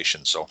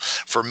situation. So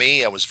for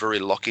me, I was very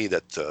lucky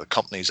that the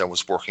companies I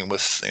was working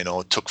with,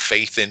 took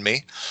faith in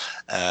me,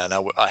 and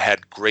I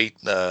had great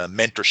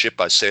mentorship.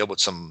 I sailed with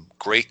some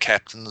great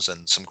captains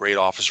and some great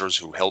officers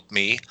who helped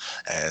me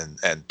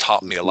and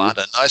taught me a lot.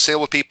 And I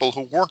sailed with people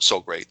who weren't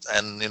so great,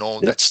 and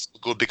that's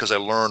good because I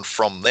learned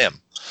from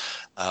them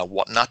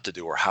what not to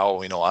do, or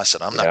how, I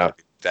said, I'm not going to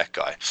be that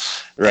guy.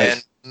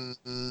 Right.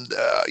 And,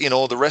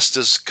 the rest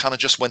is kind of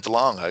just went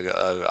along.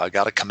 I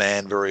got a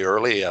command very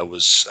early. I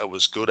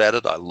was good at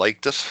it. I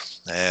liked it.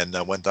 And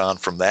I went on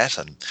from that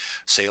and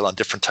sail on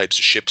different types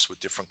of ships with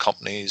different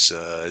companies.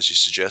 As you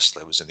suggest,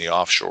 I was in the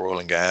offshore oil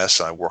and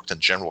gas. I worked in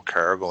general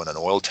cargo and in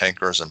oil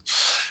tankers, and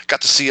got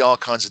to see all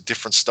kinds of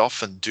different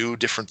stuff and do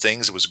different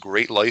things. It was a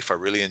great life. I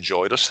really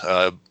enjoyed it.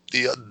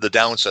 The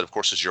downside, of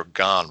course, is you're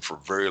gone for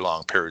very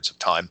long periods of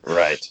time.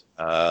 Right.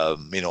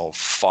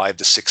 5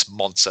 to 6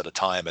 months at a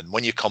time. And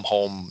when you come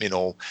home,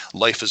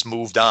 life has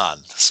moved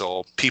on.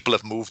 So people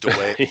have moved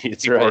away.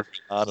 It's right.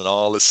 On and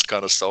all this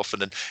kind of stuff.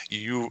 And then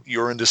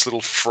you're in this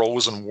little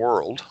frozen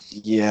world.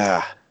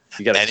 Yeah.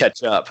 You got to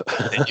catch up.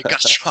 And you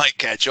got to try and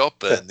catch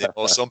up. And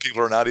some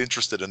people are not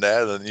interested in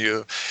that.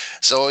 And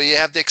so you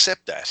have to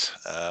accept that.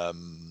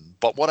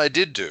 But what I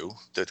did do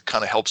that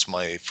kind of helps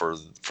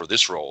for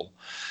this role,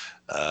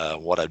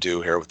 what I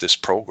do here with this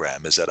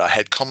program, is that I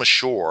had come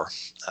ashore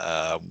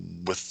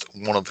with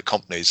one of the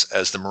companies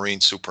as the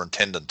Marine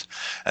superintendent.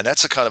 And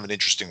that's a kind of an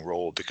interesting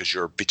role because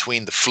you're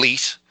between the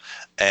fleet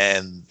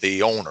and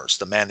the owners,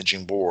 the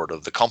managing board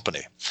of the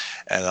company.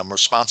 And I'm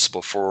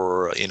responsible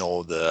for,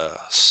 the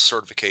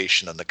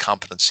certification and the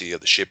competency of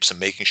the ships and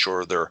making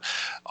sure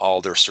all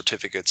their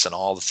certificates and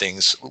all the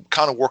things,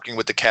 kind of working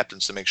with the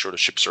captains to make sure the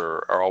ships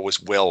are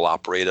always well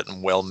operated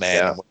and well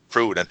manned and well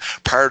crewed. And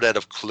part of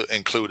that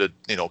included,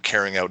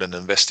 carrying out an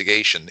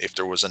investigation if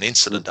there was an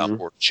incident on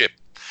board the ship.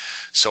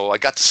 So I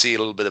got to see a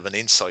little bit of an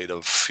insight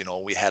of,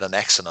 we had an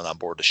accident on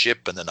board the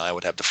ship, and then I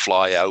would have to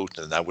fly out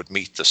and I would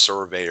meet the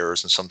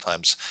surveyors and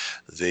sometimes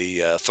the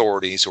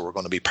authorities who were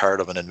going to be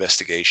part of an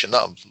investigation.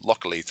 Now,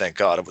 luckily, thank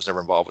God, I was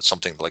never involved with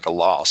something like a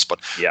loss, but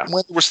Yeah.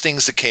 when there was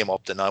things that came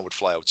up, then I would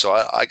fly out. So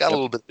I got a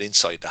little bit of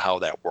insight to how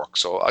that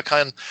works. So I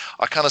kind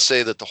of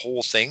say that the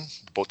whole thing,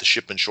 both the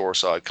ship and shore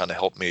side, kind of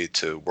helped me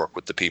to work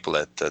with the people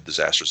at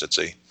Disasters at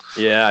Sea.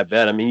 Yeah, I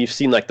bet. I mean, you've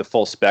seen like the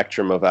full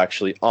spectrum of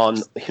actually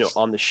on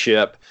the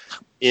ship,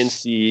 in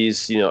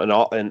seas, and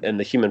all, and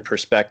the human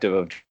perspective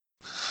of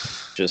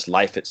just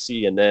life at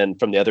sea, and then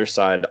from the other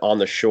side on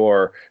the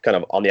shore, kind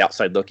of on the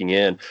outside looking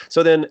in.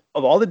 So then,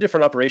 of all the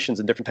different operations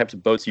and different types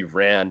of boats you've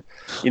ran,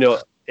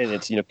 and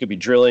it's could be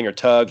drilling or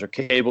tugs or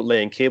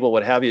laying cable,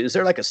 what have you. Is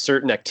there like a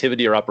certain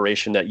activity or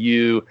operation that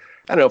you,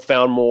 I don't know,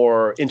 found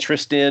more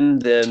interest in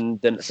than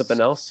something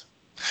else?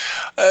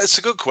 It's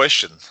a good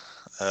question.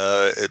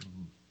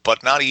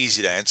 But not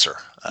easy to answer.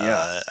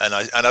 Yeah. And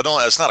I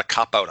don't. It's not a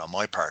cop out on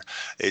my part.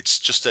 It's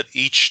just that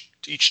each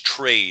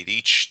trade,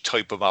 each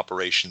type of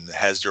operation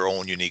has their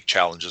own unique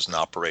challenges and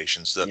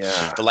operations.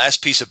 The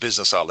last piece of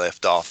business I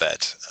left off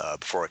at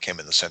before I came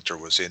in the center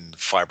was in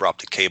fiber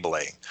optic cable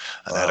laying.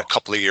 And I had a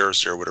couple of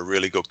years there with a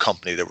really good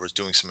company that was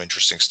doing some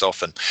interesting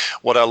stuff. And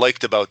what I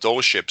liked about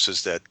those ships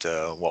is that,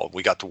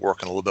 we got to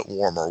work in a little bit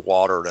warmer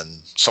water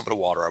than some of the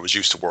water I was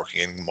used to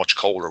working in, much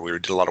colder. We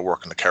did a lot of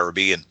work in the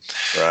Caribbean.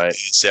 Right.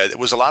 It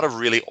was a lot of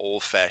really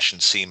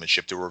old-fashioned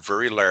seamanship. There were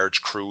very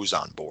large crews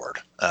on board.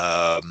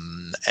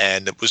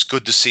 And it was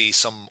good to see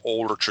some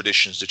older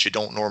traditions that you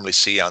don't normally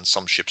see on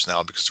some ships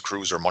now because the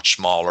crews are much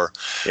smaller.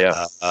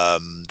 Yeah.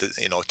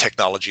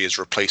 Technology has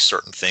replaced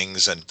certain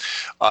things, and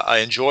I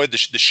enjoyed the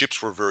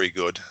ships were very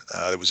good.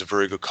 There was a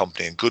very good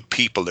company and good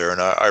people there,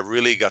 and I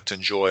really got to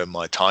enjoy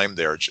my time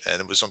there.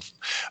 And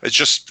it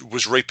just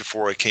was right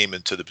before I came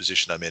into the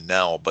position I'm in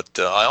now. But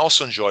I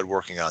also enjoyed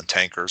working on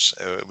tankers.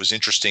 It was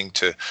interesting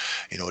to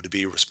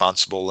be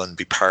responsible and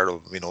be part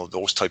of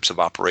those types of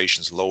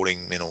operations,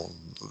 loading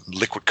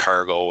liquid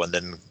cargo and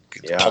then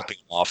pumping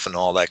off and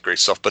all that great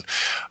stuff. But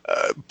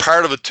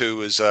part of it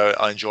too is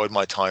I enjoyed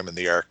my time in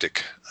the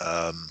Arctic.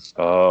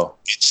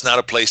 It's not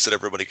a place that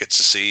everybody gets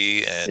to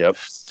see, and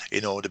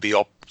to be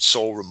up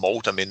so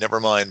remote. I mean, never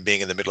mind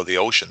being in the middle of the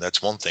ocean,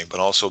 that's one thing, but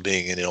also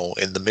being in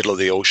the middle of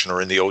the ocean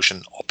or in the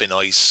ocean up in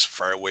ice,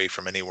 far away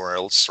from anywhere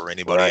else or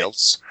anybody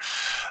else.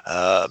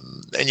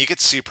 And you get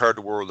to see a part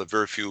of the world that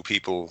very few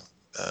people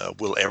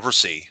will ever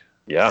see.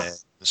 Yeah.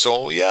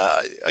 So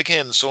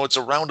again, so it's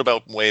a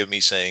roundabout way of me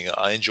saying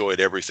I enjoyed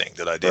everything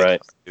that I did.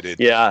 Right.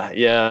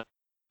 Yeah.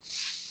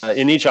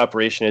 In each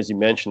operation, as you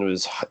mentioned,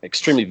 was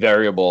extremely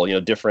variable.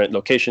 Different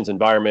locations,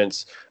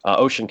 environments,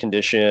 ocean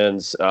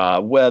conditions,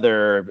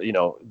 weather,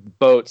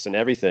 boats and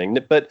everything.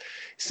 But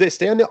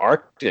stay on the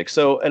Arctic.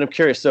 So, and I'm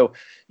curious. So,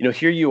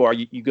 here you are.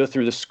 You go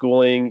through the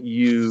schooling.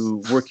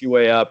 You work your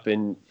way up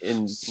in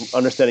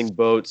understanding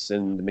boats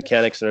and the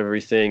mechanics and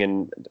everything,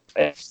 and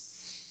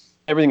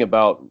everything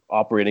about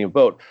operating a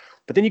boat.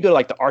 But then you go to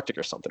like the Arctic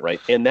or something,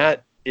 right? And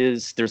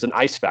there's an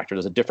ice factor.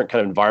 There's a different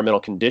kind of environmental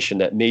condition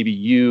that maybe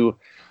you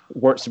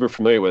weren't super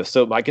familiar with.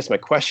 So I guess my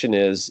question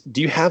is, do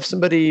you have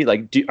somebody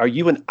are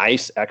you an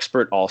ice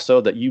expert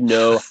also, that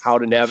how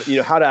to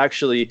navigate, how to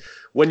actually,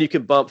 when you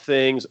could bump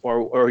things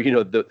or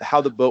how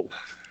the boat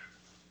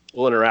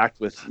will interact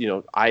with,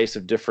 ice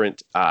of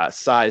different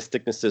size,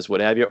 thicknesses,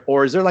 what have you?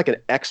 Or is there like an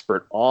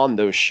expert on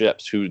those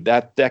ships who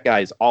that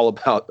guy is all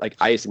about like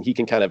ice, and he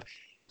can kind of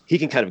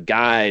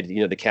guide,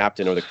 the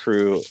captain or the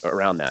crew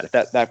around that. If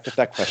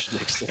that question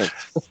makes sense.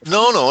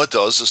 No, it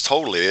does.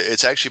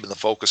 It's actually been the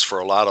focus for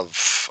a lot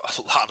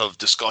of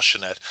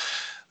discussion at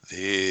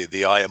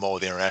the IMO,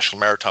 the International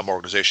Maritime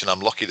Organization.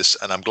 I'm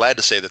glad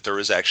to say that there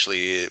is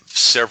actually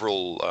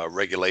several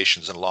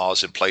regulations and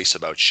laws in place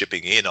about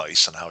shipping in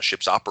ice and how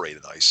ships operate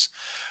in ice.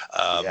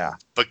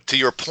 But to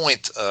your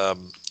point,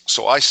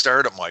 so I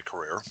started my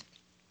career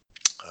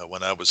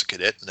when I was a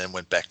cadet, and then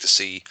went back to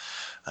sea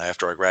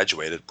after I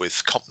graduated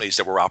with companies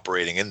that were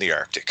operating in the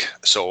Arctic.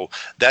 So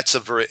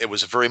it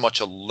was very much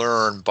a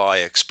learn by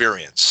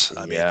experience.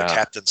 I mean, the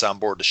captains on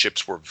board the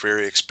ships were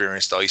very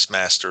experienced ice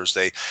masters.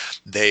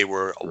 They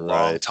were a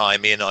long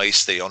time in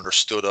ice. They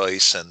understood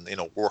ice, and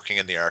working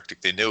in the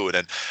Arctic, they knew it.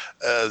 And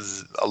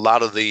a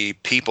lot of the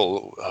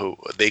people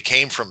they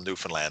came from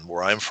Newfoundland,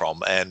 where I'm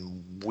from,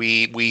 and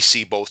we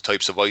see both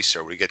types of ice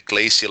here. We get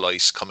glacial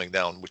ice coming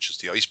down, which is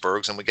the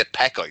icebergs, and we get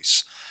pack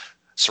ice.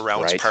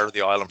 Surrounds part of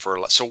the island for a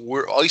lot.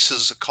 So ice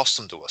is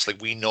accustomed to us,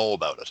 like we know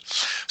about it.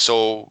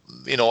 So,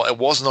 it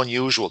wasn't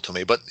unusual to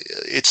me, but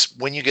it's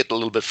when you get a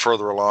little bit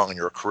further along in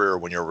your career,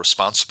 when you're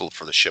responsible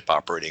for the ship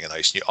operating in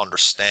ice, and you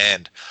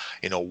understand,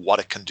 what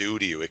it can do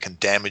to you. It can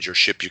damage your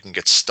ship. You can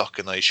get stuck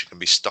in ice. You can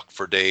be stuck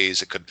for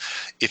days. It could,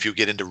 if you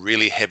get into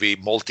really heavy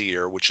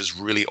multi-air, which is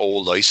really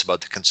old ice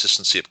about the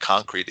consistency of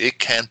concrete, it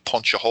can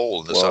punch a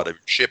hole in the side of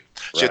your ship.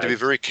 So you have to be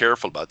very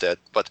careful about that.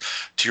 But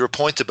to your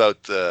point about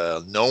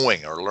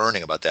knowing or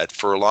learning about that,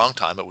 for a long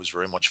time it was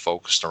very much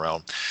focused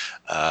around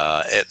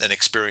an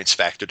experience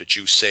factor, that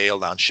you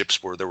sailed on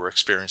ships where there were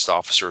experienced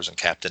officers and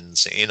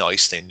captains in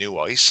ice. They knew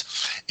ice.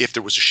 If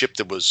there was a ship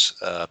that was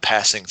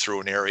passing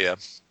through an area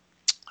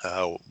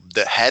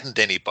that hadn't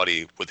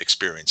anybody with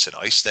experience in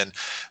ice, then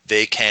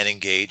they can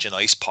engage an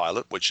ice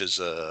pilot, which is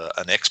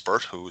an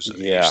expert who's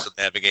used to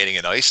navigating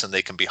in ice, and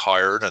they can be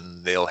hired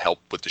and they'll help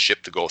with the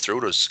ship to go through.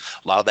 There's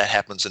a lot of that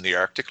happens in the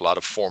Arctic. A lot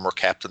of former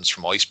captains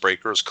from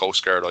icebreakers,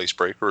 Coast Guard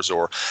icebreakers,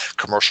 or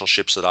commercial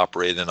ships that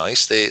operate in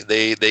ice,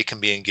 they can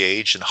be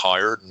engaged and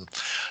hired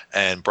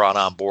and brought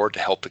on board to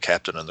help the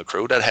captain and the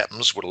crew. That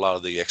happens with a lot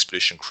of the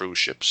expedition cruise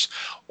ships.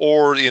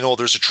 Or,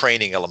 there's a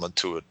training element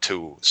to it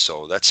too.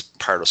 So that's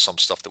part of some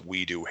stuff that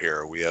we do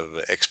here. We have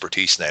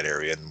expertise in that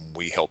area, and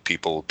we help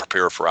people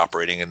prepare for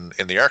operating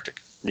in the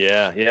Arctic.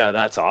 Yeah,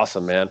 that's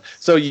awesome, man.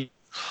 So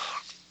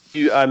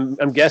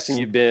I'm guessing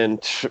you've been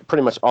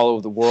pretty much all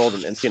over the world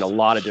and seen a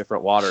lot of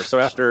different water. So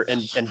after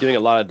and doing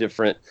a lot of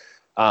different,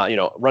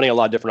 running a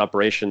lot of different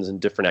operations and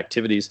different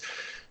activities.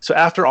 So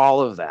after all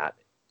of that,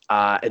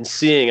 and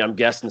seeing, I'm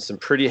guessing, some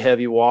pretty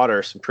heavy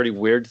water, some pretty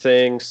weird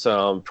things,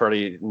 some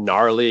pretty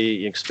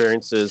gnarly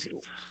experiences.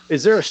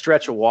 Is there a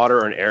stretch of water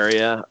or an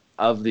area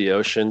of the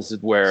oceans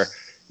where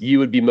you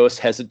would be most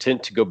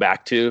hesitant to go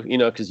back to,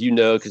 because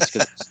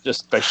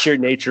just by sheer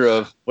nature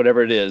of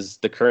whatever it is,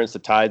 the currents, the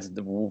tides,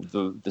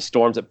 the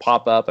storms that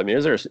pop up? I mean,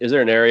 is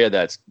there an area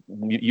that's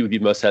you would be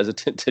most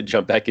hesitant to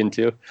jump back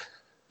into?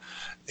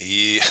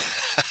 Yeah,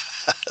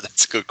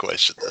 that's a good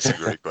question. That's a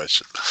great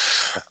question.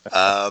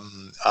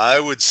 I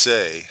would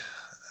say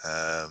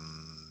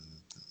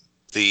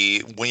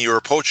when you're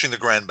approaching the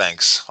Grand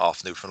Banks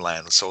off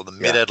Newfoundland, so the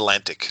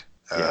Mid-Atlantic,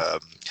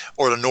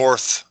 or the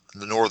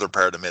northern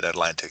part of the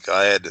Mid-Atlantic.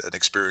 I had an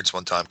experience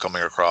one time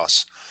coming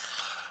across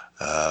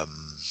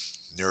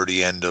near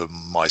the end of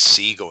my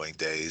seagoing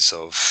days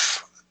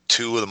of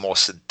two of the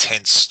most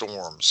intense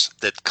storms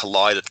that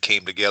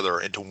came together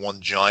into one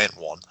giant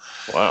one.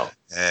 Wow.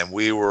 And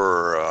we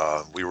were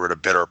at a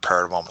better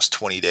part of almost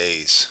 20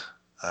 days.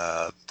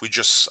 I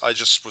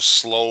just was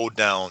slowed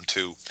down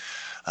to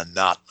a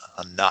knot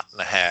and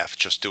a half,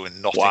 just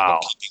doing nothing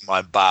but keeping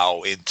my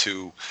bow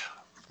into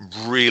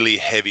really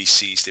heavy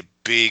seas, the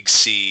big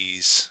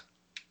seas,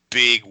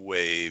 big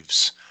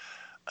waves,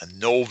 and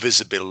no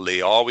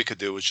visibility. All we could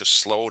do was just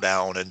slow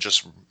down and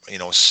just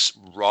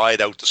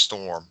ride out the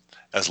storm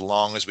as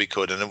long as we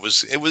could. And it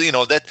was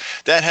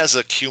that has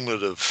a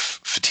cumulative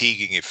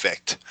fatiguing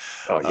effect.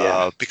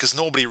 Because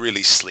nobody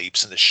really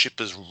sleeps, and the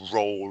ship is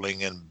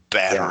rolling and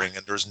battering,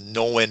 and there's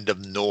no end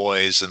of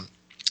noise. And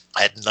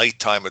at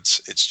nighttime,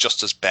 it's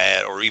just as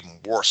bad, or even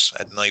worse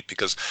at night,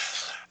 because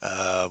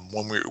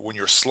when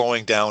you're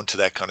slowing down to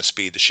that kind of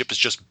speed, the ship is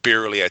just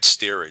barely at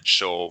steerage.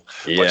 So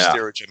by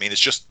steerage, I mean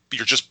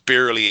you're just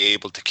barely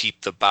able to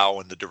keep the bow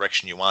in the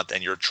direction you want,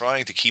 and you're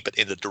trying to keep it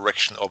in the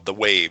direction of the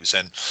waves.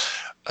 And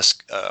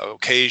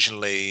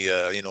occasionally,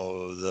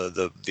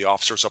 the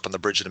officers up on the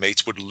bridge of the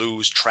mates would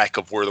lose track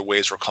of where the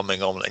waves were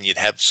coming on, and you'd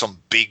have some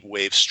big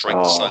wave strike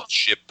the side of the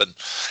ship and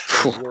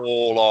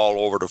roll all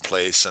over the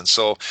place. And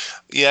so,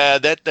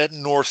 that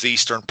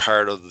northeastern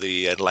part of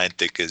the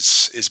Atlantic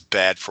is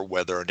bad for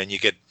weather. And then you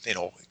get,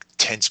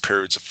 intense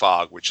periods of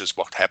fog, which is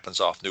what happens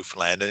off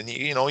Newfoundland. And,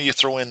 you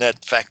throw in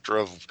that factor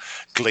of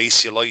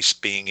glacial ice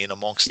being in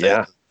amongst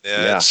that.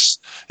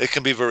 It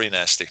can be very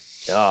nasty.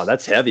 Oh,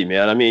 that's heavy,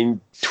 man. I mean,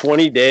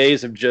 20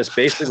 days of just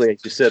basically,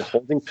 like you said,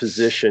 holding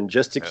position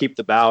just to keep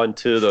the bow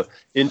into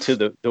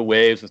the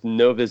waves with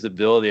no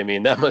visibility. I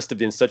mean, that must have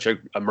been such a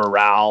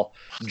morale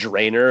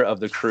drainer of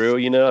the crew,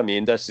 I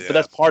mean, but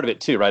that's part of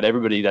it too, right?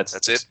 Everybody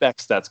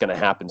expects that's going to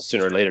happen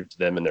sooner or later to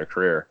them in their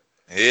career.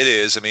 It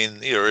is. I mean,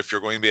 if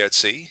you're going to be at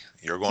sea,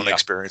 you're going to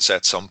experience that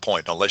at some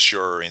point, unless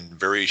you're in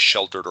very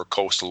sheltered or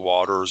coastal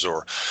waters,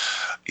 or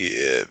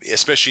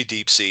especially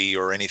deep sea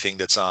or anything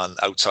that's on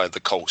outside the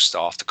coast,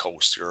 off the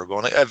coast. You're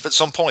going to, at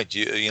some point,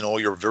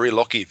 you're very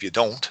lucky if you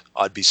don't.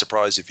 I'd be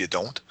surprised if you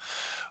don't.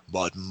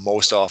 But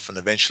most often,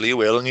 eventually you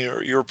will, and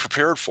you're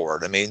prepared for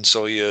it. I mean,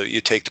 so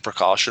you take the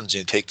precautions,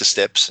 you take the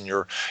steps, and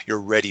you're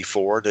ready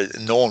for it.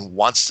 No one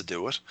wants to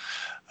do it.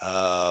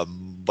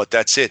 But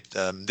that's it.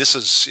 This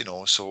is,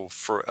 so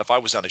if I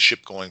was on a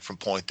ship going from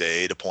point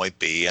A to point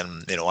B,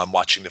 and, I'm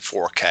watching the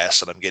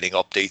forecast and I'm getting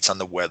updates on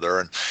the weather,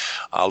 and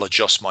I'll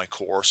adjust my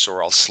course,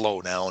 or I'll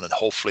slow down, and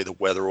hopefully the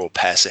weather will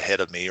pass ahead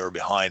of me or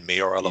behind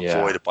me, or I'll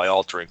avoid it by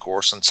altering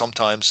course. And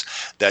sometimes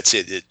that's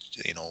it.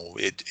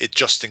 It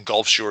just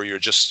engulfs you,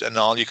 and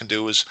all you can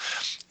do is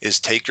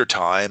take your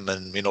time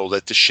and,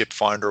 let the ship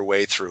find her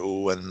way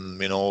through, and,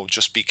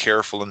 just be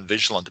careful and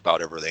vigilant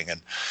about everything.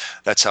 And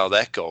that's how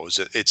that goes.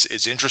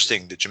 It's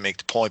interesting that you make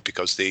the point,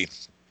 because the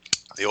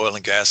the oil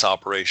and gas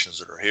operations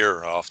that are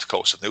here off the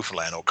coast of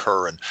Newfoundland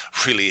occur in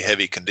really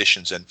heavy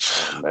conditions. And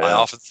Man.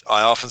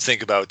 I often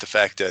think about the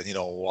fact that,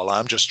 while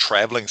I'm just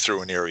traveling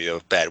through an area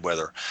of bad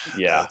weather,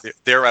 Yeah.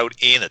 they're out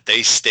in it.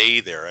 They stay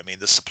there. I mean,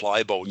 the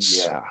supply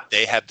boats, Yeah.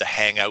 they have to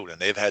hang out, and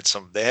they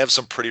have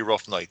some pretty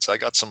rough nights. I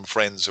got some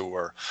friends who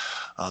are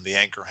on the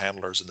anchor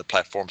handlers and the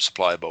platform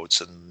supply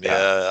boats, and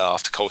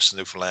off the coast of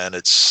Newfoundland,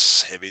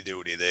 it's heavy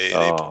duty. They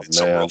put in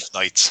some Man. rough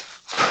nights.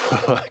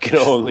 I can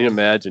only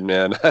imagine,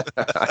 man.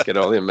 I can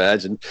only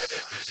imagine.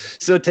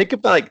 So take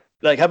about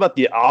how about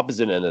the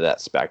opposite end of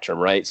that spectrum,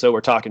 right? So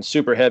we're talking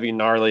super heavy,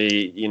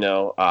 gnarly,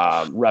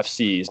 rough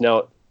seas.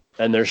 Now,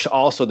 and there's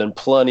also then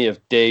plenty of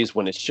days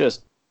when it's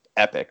just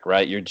epic,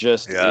 right? You're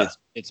just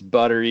it's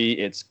buttery,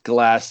 it's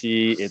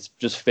glassy, it's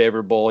just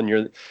favorable,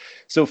 and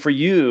so for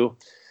you.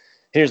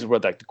 Here's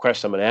what the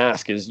question I'm going to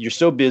ask is: you're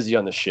so busy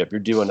on the ship, you're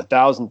doing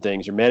 1,000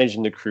 things, you're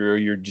managing the crew,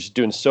 you're just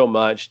doing so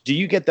much. Do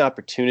you get the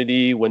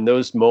opportunity when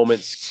those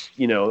moments,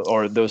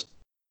 or those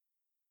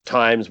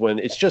times when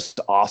it's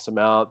just awesome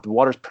out, the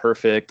water's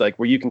perfect, like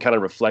where you can kind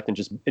of reflect and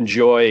just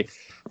enjoy,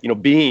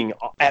 being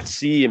at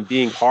sea and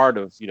being part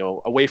of,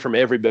 away from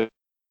everybody,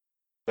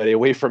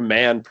 away from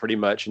man, pretty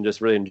much, and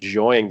just really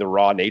enjoying the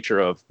raw nature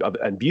of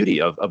and beauty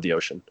of the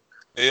ocean?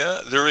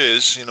 Yeah, there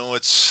is.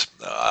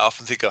 I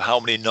often think of how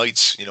many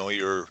nights,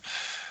 you're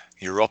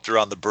up there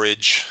on the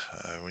bridge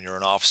when you're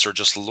an officer,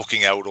 just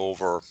looking out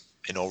over,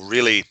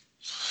 really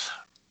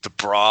the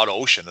broad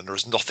ocean, and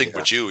there's nothing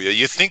but you.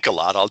 You think a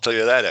lot, I'll tell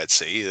you that, at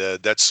sea.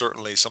 That's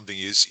certainly something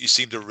you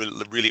seem to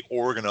really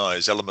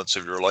organize elements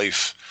of your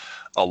life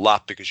a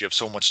lot, because you have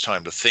so much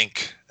time to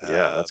think.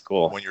 That's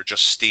cool. When you're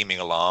just steaming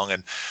along,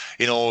 and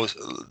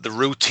the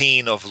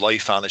routine of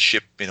life on a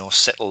ship,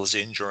 settles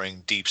in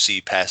during deep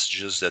sea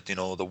passages. That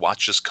the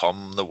watches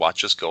come, the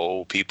watches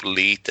go, people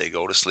eat, they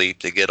go to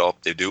sleep, they get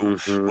up, they do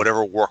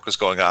whatever work is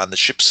going on. The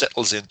ship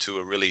settles into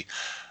a really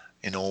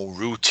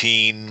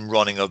routine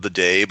running of the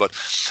day. But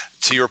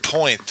to your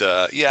point,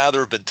 there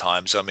have been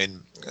times. I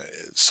mean,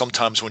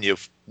 sometimes when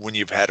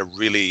you've had a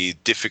really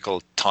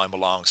difficult time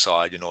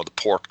alongside, the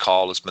port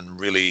call has been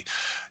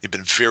you've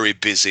been very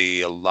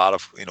busy. A lot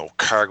of,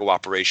 cargo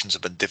operations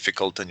have been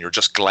difficult, and you're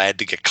just glad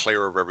to get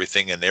clear of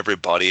everything and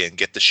everybody and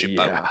get the ship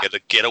out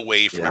and get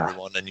away from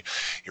everyone. And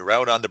you're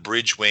out on the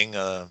bridge wing,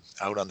 and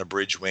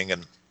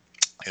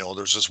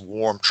there's this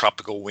warm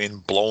tropical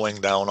wind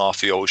blowing down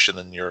off the ocean,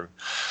 and you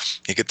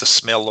get the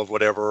smell of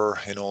whatever,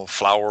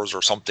 flowers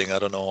or something, I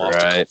don't know, off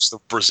the coast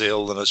of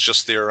Brazil, and it's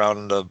just there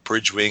on the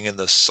bridge wing, and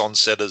the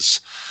sunset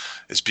is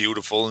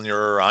beautiful, and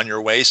you're on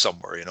your way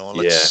somewhere,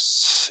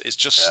 It's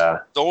just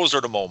those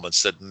are the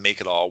moments that make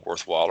it all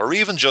worthwhile. Or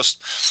even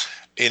just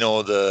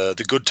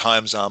the good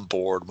times on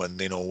board when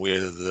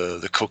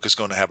the cook is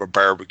going to have a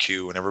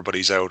barbecue and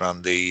everybody's out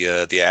on the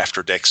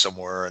after deck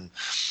somewhere, and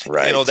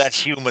that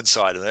human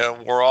side of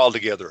it, we're all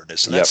together in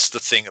this, and that's the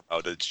thing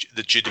about it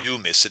that you do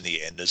miss in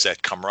the end, is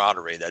that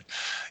camaraderie. That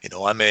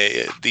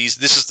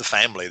this is the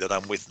family that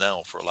I'm with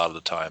now for a lot of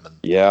the time, and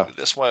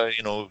that's why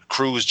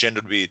crews tend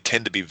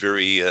to be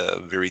very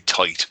very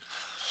tight.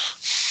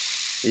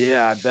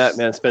 Yeah, I bet,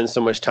 man. Spend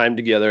so much time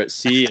together at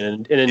sea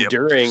and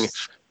enduring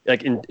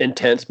like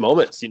intense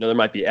moments. There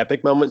might be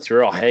epic moments.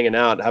 You're all hanging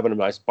out, having a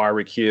nice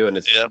barbecue, and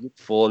it's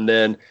beautiful. And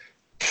then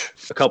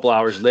a couple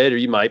hours later,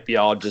 you might be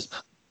all just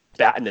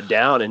batting it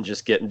down and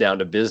just getting down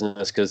to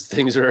business because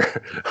things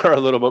are a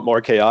little bit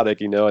more chaotic,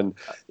 And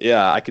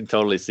I can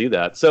totally see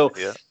that. So,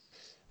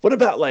 what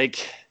about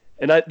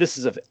this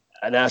is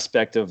an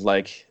aspect of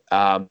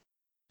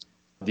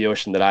the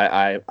ocean that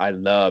I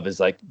love is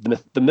like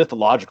the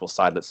mythological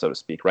side, so to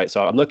speak, right?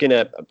 So I'm looking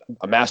at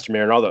a master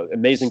mariner, all the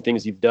amazing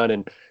things you've done,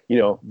 and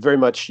very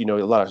much a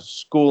lot of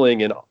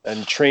schooling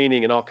and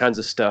training and all kinds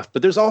of stuff.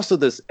 But there's also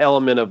this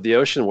element of the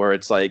ocean where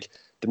it's like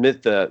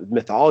the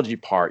mythology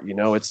part,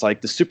 it's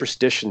like the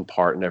superstition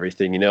part and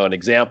everything. An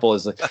example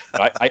is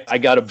I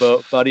got a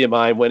boat. Buddy of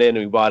mine went in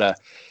and we bought a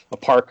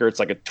Parker. It's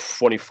like a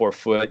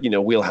 24-foot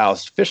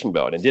wheelhouse fishing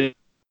boat, and didn't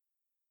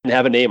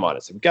have a name on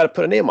it. So we've got to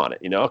put a name on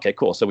it, Okay,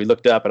 cool. So we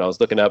looked up, and I was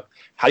looking up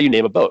how you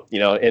name a boat,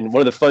 and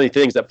one of the funny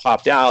things that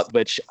popped out,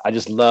 which I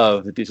just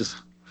love, that this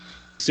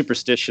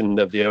superstition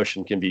of the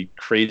ocean can be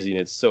crazy,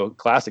 and it's so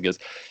classic, is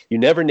you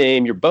never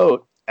name your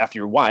boat after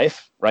your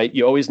wife, right?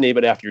 You always name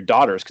it after your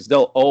daughters, because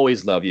they'll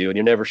always love you, and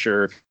you're never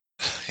sure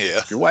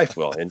if your wife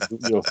will. And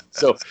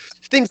so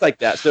things like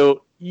that.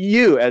 So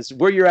you, as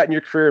where you're at in your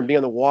career and being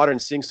on the water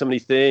and seeing so many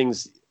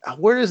things,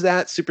 where is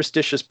that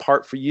superstitious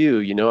part for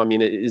you? I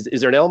mean, is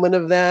there an element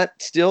of that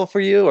still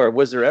for you, or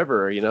was there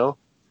ever,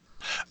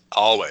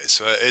 Always.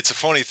 It's a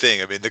funny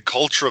thing. I mean, the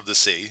culture of the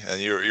sea,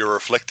 and you're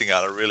reflecting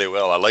on it really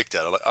well. I like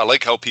that. I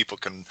like how people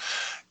can,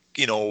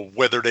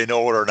 whether they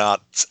know it or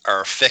not,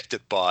 are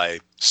affected by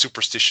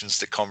superstitions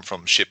that come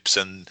from ships,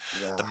 and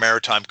the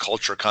maritime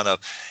culture kind of,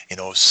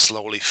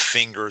 slowly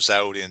fingers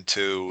out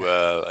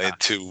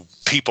into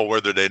people,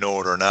 whether they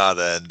know it or not.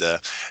 And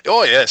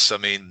oh yes, I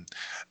mean,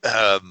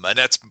 And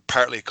that's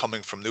partly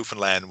coming from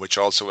Newfoundland, which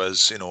also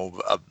has,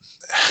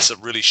 has a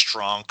really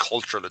strong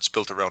culture that's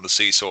built around the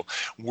sea. So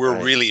we're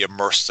Right. really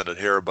immersed in it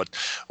here. But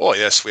oh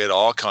yes, we had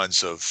all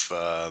kinds of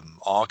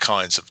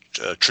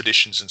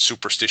traditions and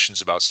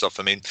superstitions about stuff.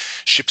 I mean,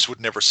 ships would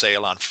never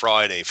sail on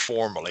Friday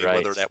formally.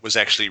 Whether Right. that was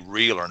actually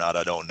real or not,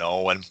 I don't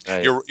know. And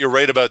Right. you're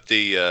right about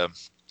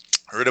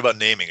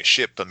naming a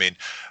ship. I mean,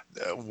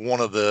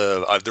 one of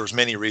the there's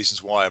many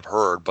reasons why I've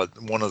heard, but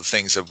one of the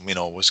things that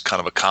was kind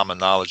of a common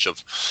knowledge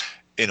of,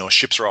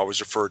 ships are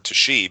always referred to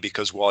she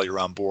because while you're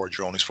on board,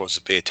 you're only supposed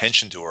to pay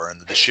attention to her,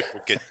 and the ship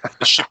would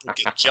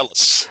get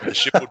jealous. The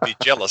ship would be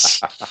jealous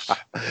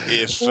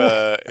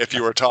if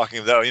you were talking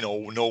about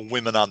no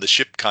women on the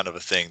ship kind of a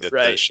thing. That the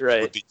Right. ship would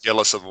Right. be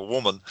jealous of a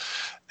woman,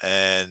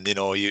 and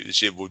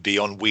she would be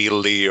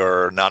unwieldy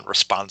or not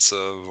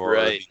responsive or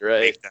there'd Right. be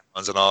Right.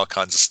 breakdowns and all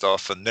kinds of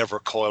stuff, and never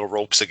coil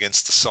ropes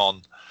against the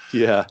sun.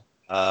 Yeah.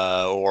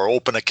 Or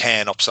open a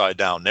can upside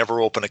down.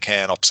 Never open a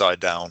can upside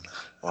down.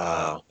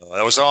 Wow.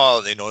 That was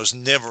all, it was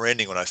never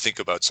ending when I think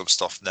about some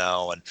stuff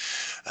now. And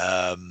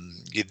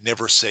you'd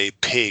never say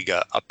pig,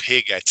 a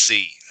pig at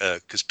sea,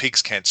 because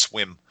pigs can't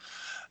swim.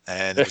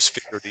 And it was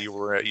figured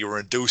that you were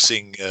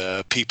inducing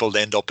people to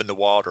end up in the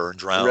water and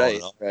drown.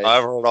 Right. And Right.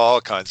 I've heard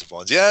all kinds of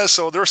ones. Yeah,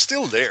 so they're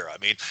still there. I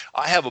mean,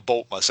 I have a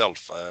boat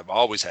myself. I've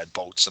always had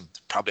boats, and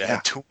probably I Yeah.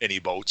 had too many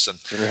boats. And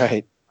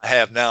Right. I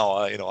have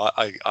now.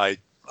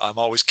 I'm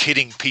always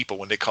kidding people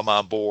when they come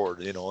on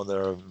board,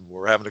 and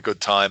we're having a good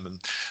time, and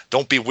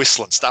don't be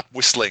whistling, stop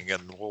whistling,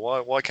 and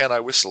well, why can't I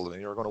whistle?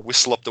 And you're going to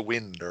whistle up the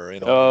wind, or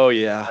Oh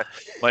yeah.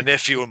 my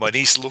nephew and my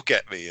niece look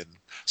at me, and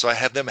so I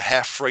have them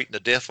half frightened to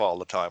death all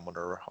the time when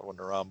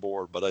they're on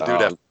board. But I do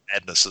that Um,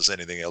 madness as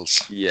anything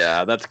else.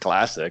 yeah, that's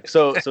classic.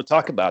 So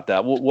talk about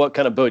that. What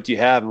kind of boat do you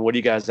have, and what are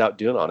you guys out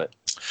doing on it?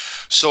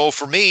 So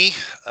for me,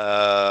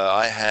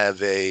 I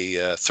have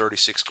a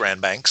 36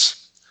 Grand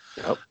Banks.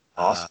 Yep. Uh,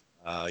 Awesome.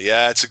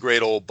 yeah, it's a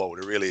great old boat.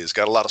 It really is.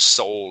 Got a lot of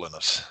soul in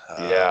it.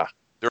 Yeah.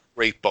 They're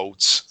great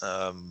boats.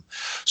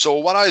 So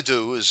what I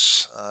do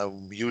is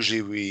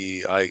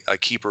usually I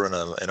keep her in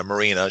a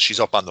marina. She's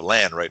up on the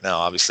land right now,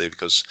 obviously,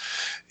 because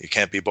you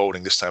can't be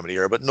boating this time of the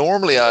year. But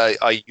normally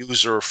I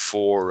use her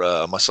for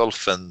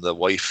myself and the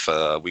wife.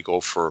 We go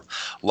for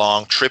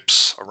long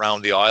trips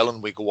around the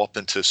island. We go up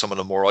into some of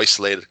the more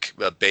isolated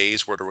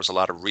bays where there was a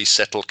lot of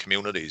resettled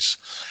communities.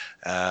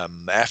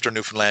 After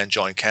Newfoundland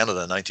joined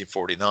Canada in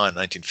 1949,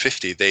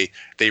 1950,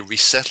 they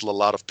resettled a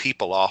lot of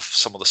people off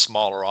some of the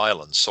smaller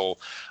islands. So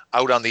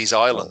out on these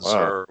Oh islands wow.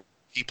 are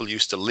people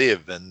used to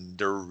live, and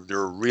they're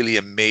really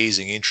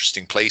amazing,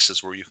 interesting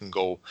places where you can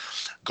go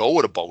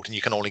with a boat, and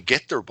you can only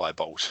get there by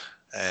boat.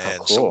 Oh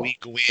And so cool. we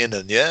go in,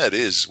 and yeah, it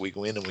is. We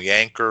go in and we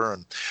anchor,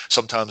 and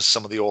sometimes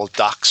some of the old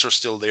docks are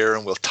still there,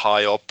 and we'll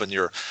tie up, and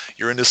you're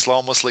in this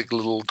almost like a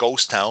little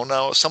ghost town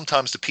now.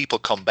 Sometimes the people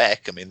come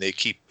back. I mean,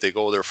 they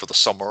go there for the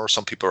summer, or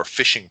some people are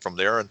fishing from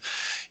there, and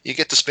you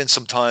get to spend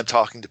some time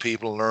talking to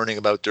people and learning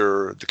about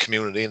the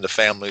community and the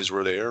families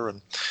were there, and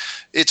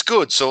it's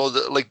good. So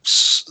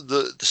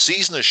the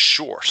season is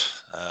short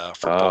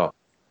for both, Oh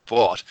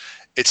but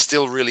it's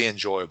still really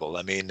enjoyable.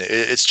 I mean,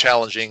 it's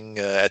challenging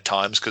at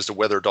times because the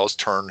weather does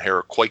turn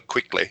here quite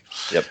quickly.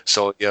 yep.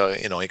 So yeah,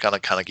 you gotta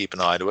kind of keep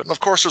an eye to it. And of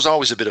course, there's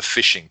always a bit of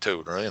fishing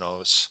too. Right?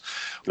 Oh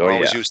We're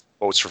always yeah. using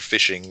boats for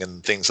fishing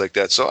and things like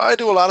that. So I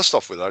do a lot of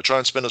stuff with it. I try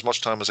and spend as much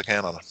time as I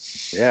can on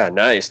it. Yeah.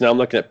 Nice. Now I'm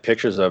looking at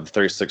pictures of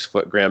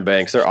 36-foot Grand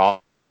Banks. They're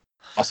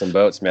awesome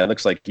boats, man.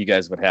 Looks like you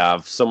guys would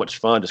have so much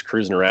fun just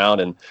cruising around,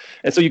 and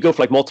so you go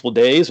for like multiple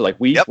days or like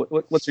week. Yep.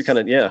 What's your kind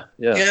of yeah.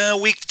 Yeah, a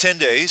week to 10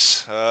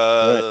 days.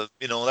 Right.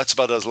 That's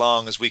about as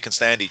long as we can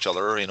stand each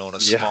other, in a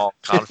Yeah. small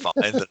confine.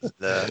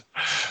 And,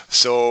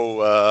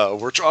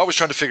 we're always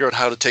trying to figure out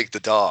how to take the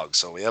dog.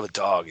 So we have a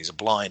dog. He's a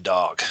blind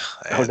dog.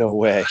 Oh And no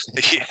way.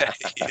 yeah,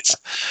 he is.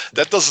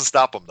 That doesn't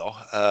stop him, though.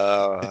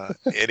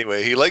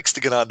 Anyway, he likes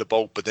to get on the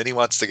boat, but then he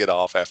wants to get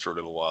off after a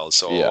little while.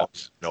 So, Yeah.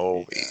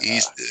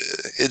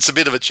 it's a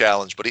bit of a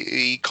challenge, but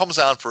he comes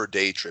on for a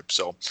day trip.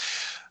 So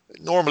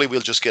normally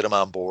we'll just get him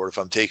on board.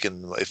 Some of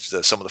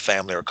the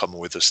family are coming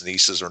with us,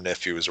 nieces or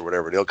nephews or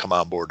whatever, they'll come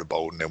on board the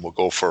boat, and then we'll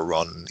go for a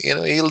run.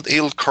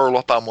 He'll curl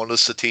up on one of the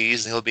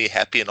settees, and he'll be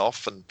happy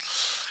enough.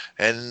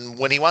 And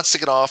when he wants to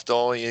get off,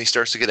 though, he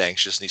starts to get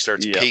anxious, and he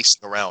starts Yeah.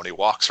 pacing around. He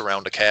walks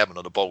around the cabin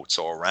of the boat,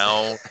 so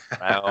around,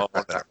 around,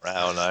 and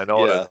around. I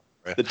know Yeah. that.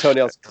 The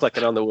toenails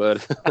clicking on the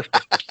wood.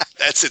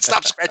 That's it.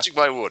 Stop scratching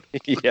my wood.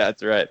 Yeah,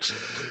 that's right.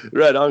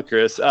 Right on,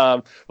 Chris.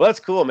 Well, that's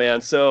cool,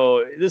 man.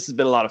 So this has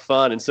been a lot of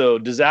fun. And so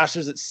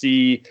disasters at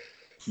sea,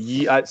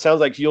 it sounds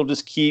like you'll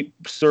just keep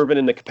serving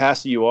in the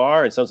capacity you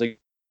are. It sounds like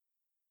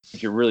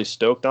you're really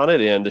stoked on it,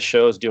 and the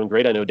show is doing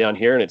great. I know down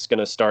here, and it's going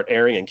to start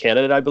airing in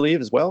Canada, I believe,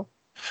 as well.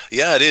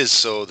 Yeah, it is.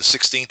 So the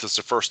 16th is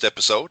the first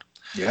episode.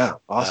 Yeah,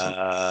 awesome.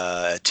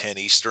 At 10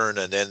 Eastern,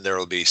 and then there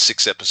will be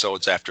 6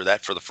 episodes after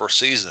that for the first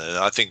season. And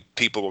I think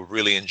people will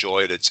really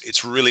enjoy it.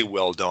 It's really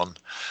well done.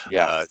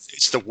 Yeah.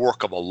 It's the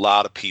work of a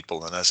lot of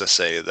people, and as I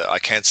say, I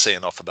can't say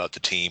enough about the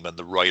team and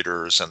the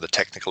writers and the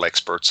technical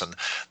experts, and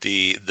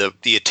the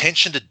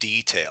attention to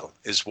detail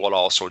is what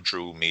also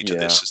drew me to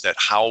this. Is that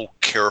how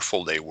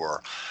careful they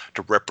were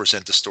to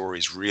represent the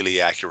stories really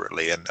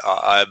accurately, and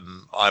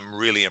I'm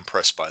really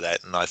impressed by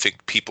that, and I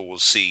think people will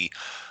see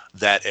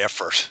that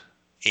effort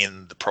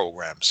in the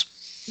programs.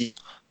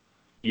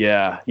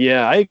 Yeah,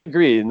 I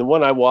agree. And the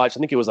one I watched, I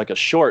think it was like a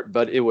short,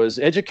 but it was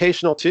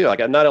educational too. Like,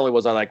 not only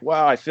was I like,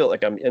 wow, I feel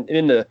like I'm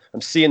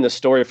I'm seeing the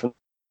story from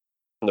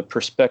the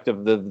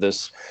perspective of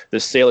this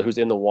sailor who's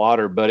in the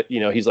water, but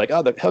he's like,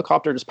 oh, the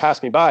helicopter just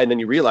passed me by, and then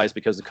you realize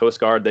because the Coast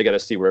Guard, they got to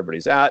see where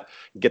everybody's at,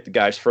 get the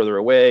guys further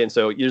away, and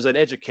so there's an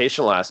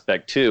educational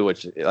aspect too,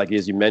 which, like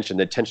as you mentioned,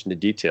 the attention to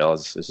detail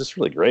is just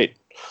really great.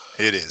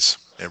 It is.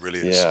 It really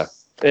is. Yeah.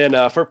 And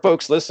for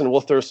folks listening, we'll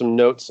throw some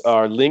notes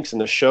or links in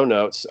the show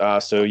notes,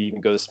 so you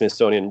can go to the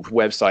Smithsonian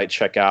website,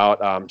 check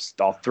out.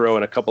 I'll throw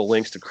in a couple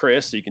links to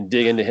Chris so you can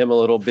dig into him a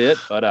little bit.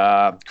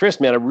 But Chris,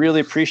 man, I really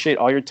appreciate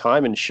all your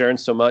time and sharing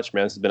so much,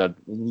 man. This has been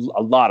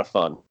a lot of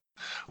fun.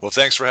 Well,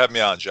 thanks for having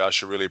me on,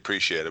 Josh. I really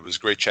appreciate it. It was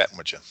great chatting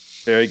with you.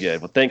 Very good.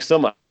 Well, thanks so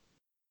much.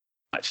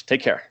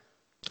 Take care.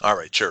 All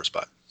right. Cheers.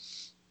 Bye.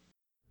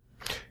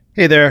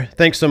 Hey there.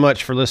 Thanks so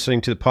much for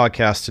listening to the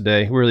podcast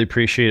today. We really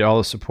appreciate all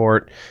the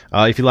support.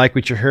 If you like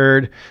what you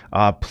heard,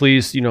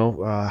 please,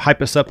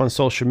 hype us up on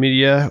social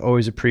media.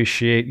 Always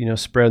appreciate,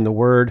 spreading the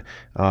word.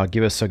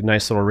 Give us a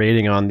nice little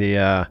rating on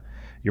the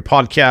your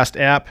podcast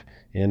app,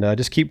 and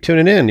just keep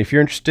tuning in. If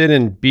you're interested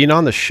in being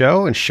on the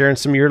show and sharing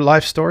some of your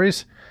life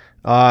stories,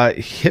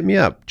 hit me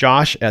up,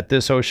 Josh at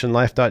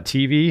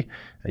thisoceanlife.tv.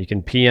 You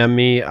can PM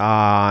me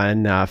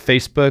on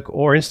Facebook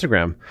or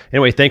Instagram.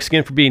 Anyway, thanks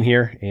again for being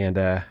here, and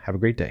have a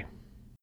great day.